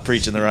 I'm not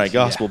preaching the right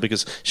gospel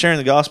because sharing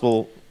the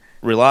gospel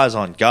relies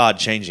on God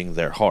changing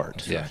their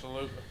heart. Yeah.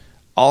 Absolutely.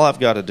 All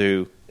I've got to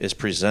do is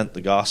present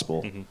the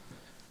gospel,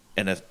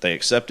 and if they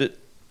accept it,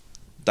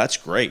 that's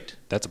great.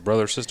 That's a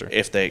brother or sister.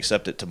 If they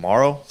accept it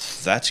tomorrow,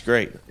 that's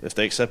great. If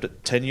they accept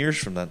it 10 years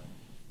from then,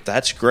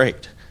 that's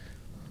great.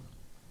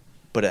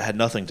 But it had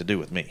nothing to do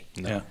with me.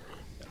 Yeah.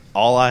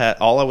 All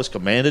I was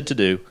commanded to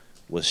do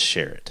was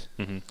share it.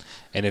 Mm-hmm.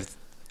 And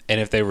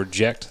if they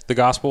reject the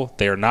gospel,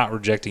 they are not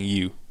rejecting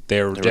you.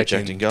 They're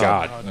rejecting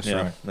God. That's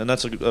yeah. right. And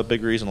that's a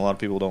big reason a lot of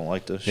people don't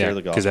like to share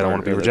the gospel. Because they don't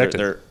want to be rejected.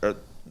 They're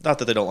not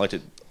that they don't like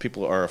it.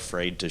 People are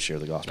afraid to share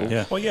the gospel.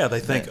 Yeah. Well, yeah,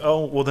 they think,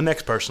 oh, well, the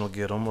next person will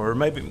get them, or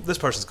maybe this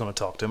person's going to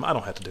talk to him. I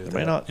don't have to do that. There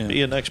may not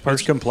be a next It's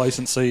person.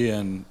 complacency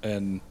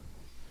and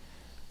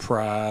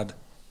pride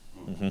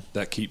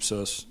that keeps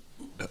us.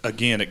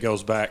 Again, it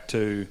goes back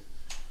to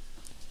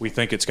we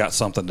think it's got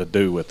something to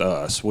do with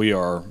us. We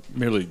are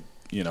merely,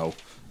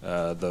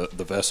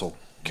 the vessel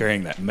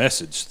carrying that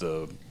message,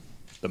 the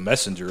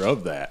messenger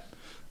of that.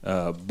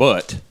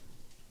 But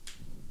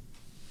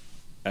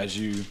as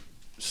you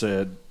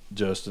said,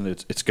 Justin,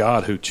 it's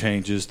God who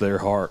changes their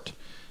heart,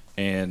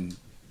 and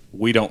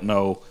we don't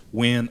know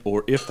when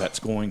or if that's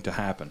going to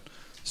happen.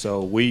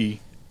 So we,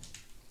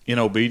 in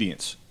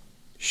obedience,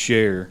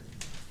 share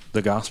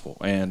the gospel,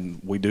 and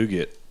we do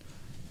get.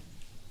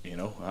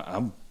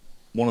 I'll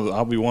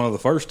be one of the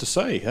first to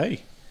say,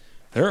 hey,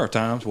 there are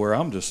times where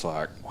I'm just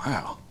like,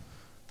 wow,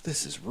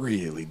 this is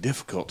really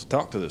difficult to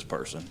talk to this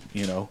person,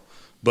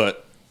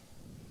 but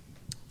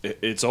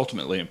it's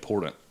ultimately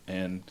important,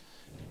 and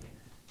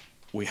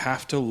we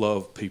have to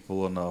love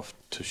people enough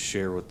to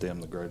share with them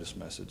the greatest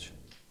message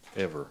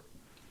ever.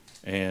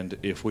 And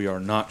if we are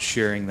not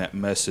sharing that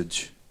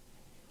message,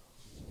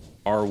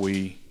 are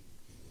we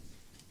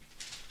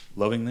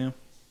loving them?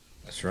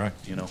 That's right.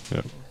 Yep.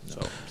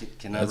 So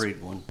Can I read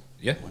one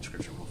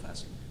scripture real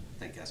fast?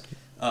 Thank you, guys.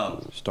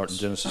 start in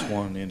Genesis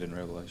 1 and end in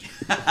Revelation.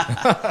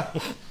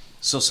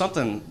 So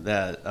something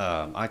that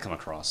I come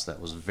across that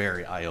was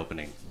very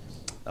eye-opening.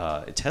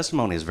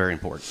 Testimony is very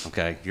important,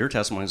 okay? Your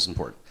testimony is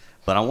important.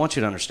 But I want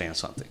you to understand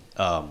something.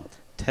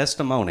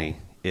 Testimony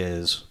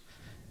is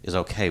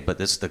okay, but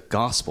it's the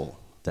gospel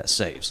that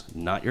saves,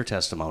 not your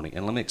testimony.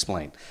 And let me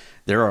explain.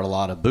 There are a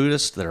lot of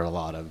Buddhists. There are a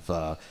lot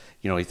of,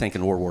 you think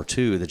in World War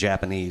II, the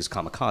Japanese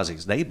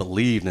kamikazes, they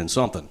believed in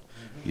something.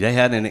 They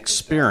had an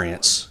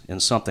experience in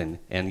something.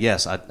 And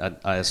yes,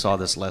 I saw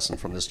this lesson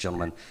from this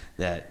gentleman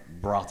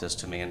that brought this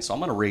to me. And so I'm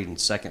going to read in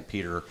 2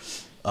 Peter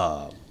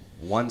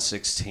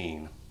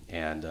 1:16.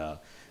 And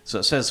so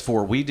it says,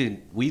 "For we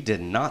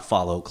did not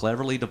follow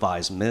cleverly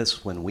devised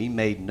myths when we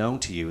made known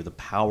to you the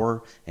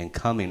power and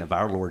coming of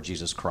our Lord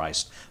Jesus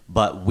Christ,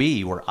 but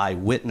we were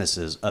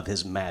eyewitnesses of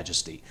his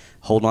majesty."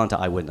 Hold on to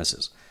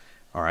eyewitnesses.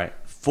 All right.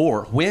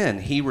 "For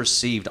when he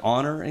received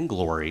honor and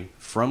glory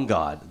from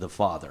God the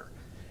Father,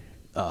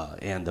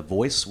 and the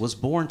voice was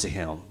borne to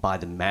him by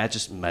the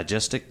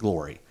majestic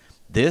glory,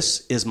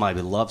 'This is my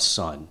beloved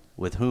Son,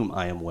 with whom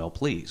I am well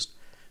pleased.'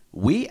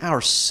 We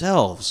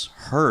ourselves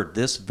heard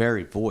this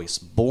very voice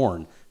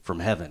borne from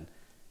heaven.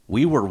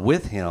 We were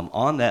with him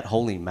on that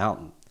holy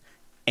mountain,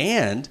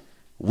 and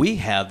we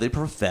have the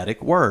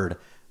prophetic word."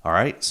 All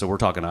right, so we're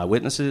talking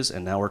eyewitnesses,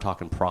 and now we're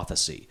talking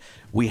prophecy.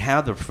 "We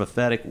have the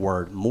prophetic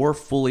word more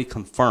fully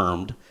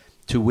confirmed,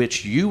 to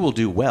which you will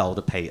do well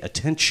to pay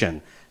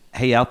attention."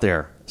 Hey, out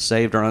there,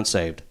 saved or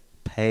unsaved,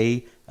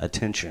 pay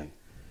attention.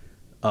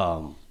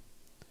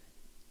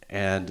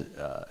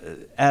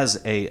 As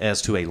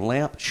to a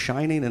lamp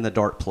shining in the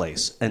dark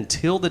place,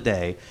 until the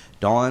day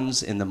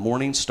dawns and the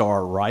morning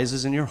star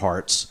rises in your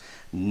hearts,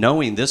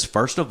 knowing this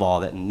first of all,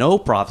 that no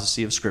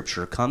prophecy of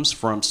Scripture comes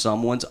from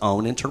someone's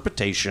own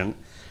interpretation,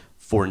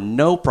 for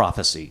no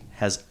prophecy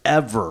has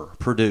ever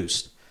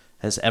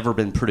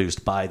been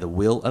produced by the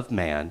will of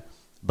man,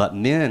 but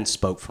men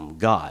spoke from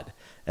God,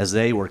 as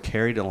they were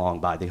carried along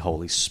by the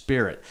Holy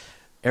Spirit.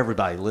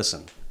 Everybody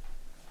listen.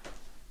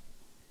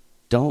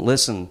 Don't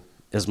listen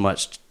as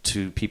much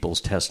to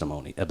people's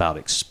testimony about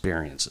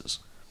experiences.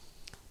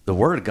 The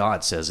Word of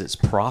God says it's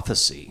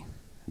prophecy.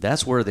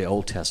 That's where the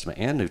Old Testament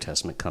and New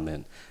Testament come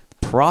in.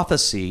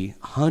 Prophecy,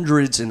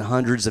 hundreds and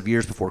hundreds of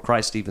years before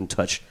Christ even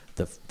touched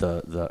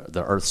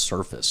the earth's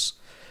surface,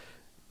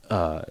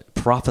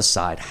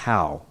 prophesied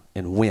how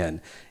and when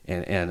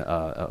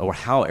or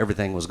how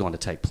everything was going to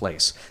take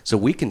place. So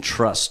we can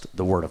trust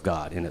the Word of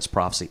God in its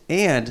prophecy.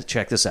 And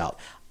check this out,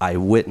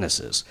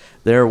 eyewitnesses.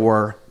 There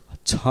were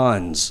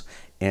tons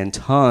and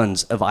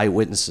tons of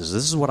eyewitnesses.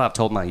 This is what I've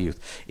told my youth.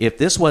 If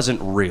this wasn't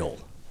real,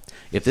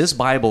 if this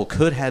Bible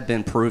could have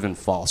been proven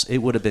false, it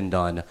would have been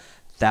done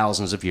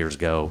thousands of years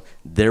ago.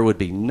 There would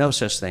be no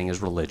such thing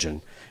as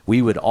religion.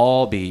 We would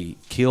all be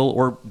killed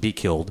or be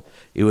killed.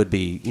 It would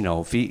be,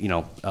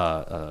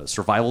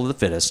 survival of the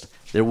fittest.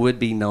 There would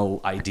be no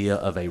idea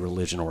of a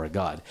religion or a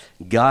God.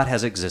 God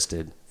has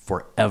existed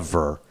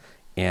forever,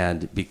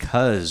 and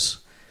because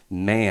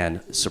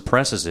man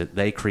suppresses it,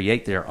 they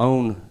create their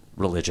own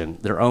religion,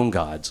 their own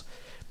gods.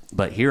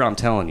 But here I'm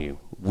telling you,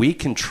 we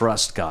can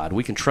trust God.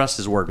 We can trust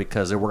his word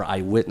because there were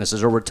eyewitnesses.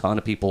 There were a ton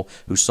of people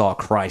who saw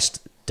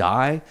Christ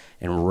die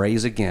and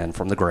rise again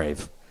from the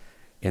grave.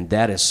 And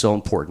that is so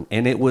important.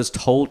 And it was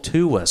told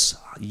to us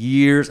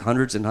years,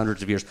 hundreds and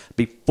hundreds of years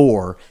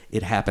before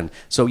it happened.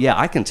 So yeah,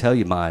 I can tell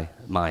you my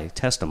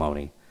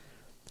testimony,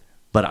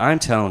 but I'm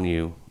telling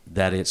you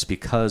that it's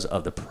because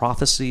of the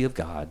prophecy of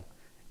God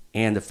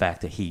and the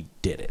fact that he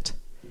did it.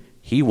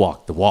 He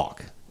walked the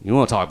walk. You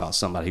want to talk about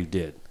somebody who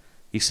did.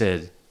 He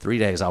said, 3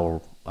 days I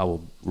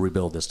will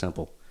rebuild this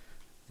temple.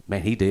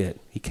 Man, he did.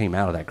 He came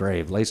out of that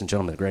grave. Ladies and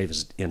gentlemen, the grave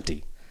is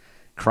empty.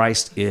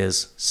 Christ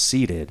is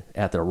seated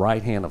at the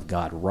right hand of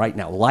God right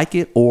now, like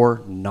it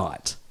or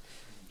not.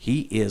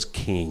 He is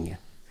king.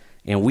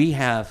 And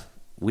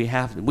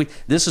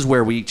this is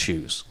where we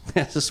choose.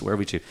 This is where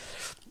we choose.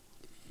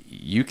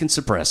 You can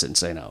suppress it and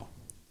say no.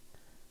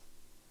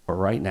 Or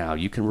right now,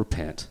 you can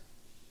repent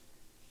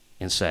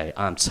and say,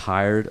 I'm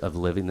tired of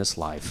living this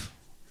life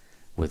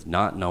with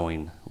not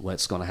knowing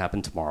what's going to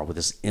happen tomorrow, with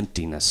this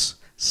emptiness.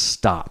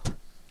 Stop.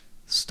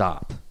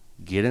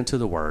 Get into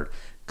the Word.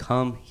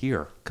 Come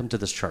here. Come to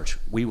this church.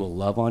 We will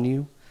love on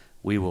you.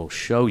 We will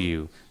show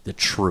you the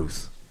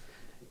truth.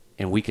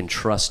 And we can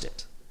trust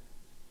it.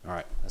 All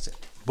right, that's it.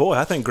 Boy,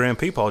 I think Grand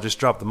Peepaw just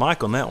dropped the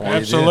mic on that one.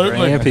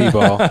 Absolutely.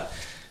 People.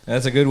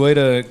 That's a good way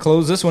to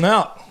close this one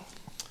out.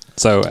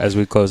 So as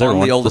we close,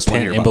 everyone, the oldest one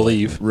repent here, and by the way.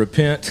 believe.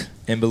 Repent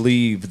and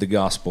believe the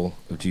gospel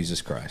of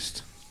Jesus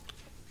Christ.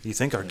 You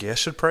think our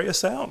guest should pray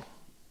us out?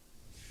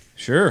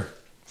 Sure.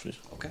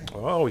 Okay.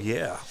 Oh,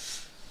 yeah.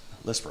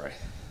 Let's pray.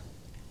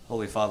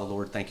 Holy Father,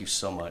 Lord, thank you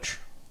so much.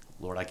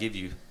 Lord, I give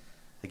you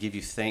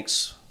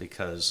thanks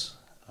because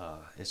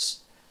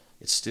it's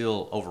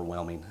still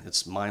overwhelming.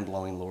 It's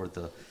mind-blowing, Lord,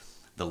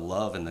 the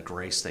love and the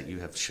grace that you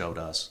have showed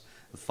us.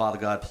 Father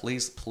God,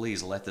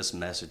 please let this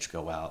message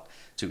go out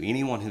to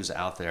anyone who's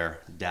out there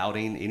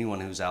doubting,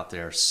 anyone who's out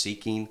there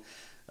seeking.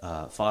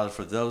 Father,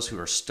 for those who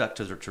are stuck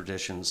to their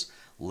traditions,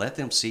 let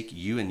them seek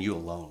you and you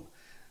alone.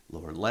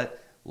 Lord, let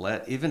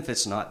even if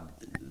it's not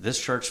this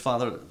church,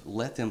 Father,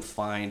 let them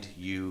find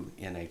you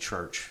in a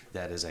church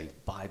that is a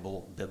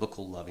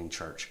biblical, loving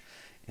church.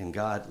 And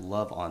God,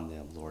 love on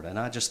them, Lord. And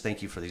I just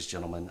thank you for these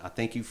gentlemen. I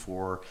thank you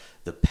for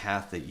the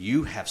path that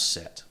you have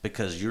set,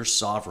 because you're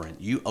sovereign.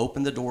 You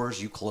open the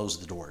doors, you close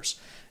the doors.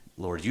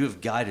 Lord, you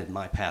have guided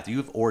my path. You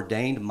have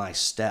ordained my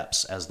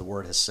steps, as the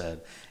word has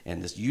said.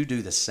 And you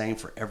do the same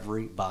for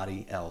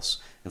everybody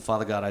else. And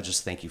Father God, I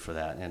just thank you for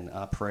that. And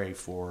I pray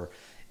for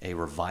a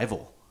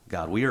revival.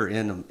 God, we are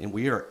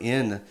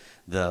in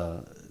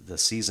the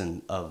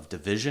season of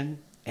division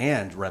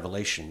and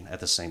revelation at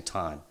the same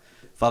time.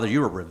 Father,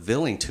 you are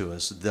revealing to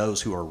us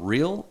those who are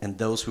real and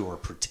those who are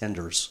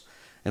pretenders.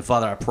 And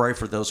Father, I pray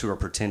for those who are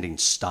pretending,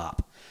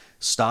 stop.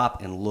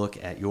 Stop and look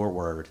at your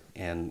word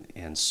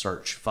and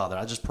search. Father,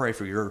 I just pray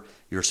for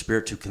your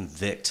spirit to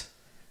convict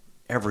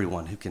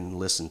everyone who can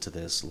listen to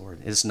this, Lord.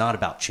 It's not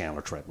about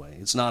Chandler Treadway.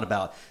 It's not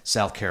about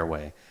South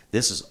Caraway.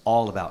 This is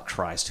all about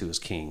Christ, who is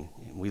King.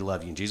 We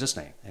love you in Jesus'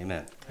 name.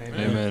 Amen.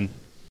 Amen.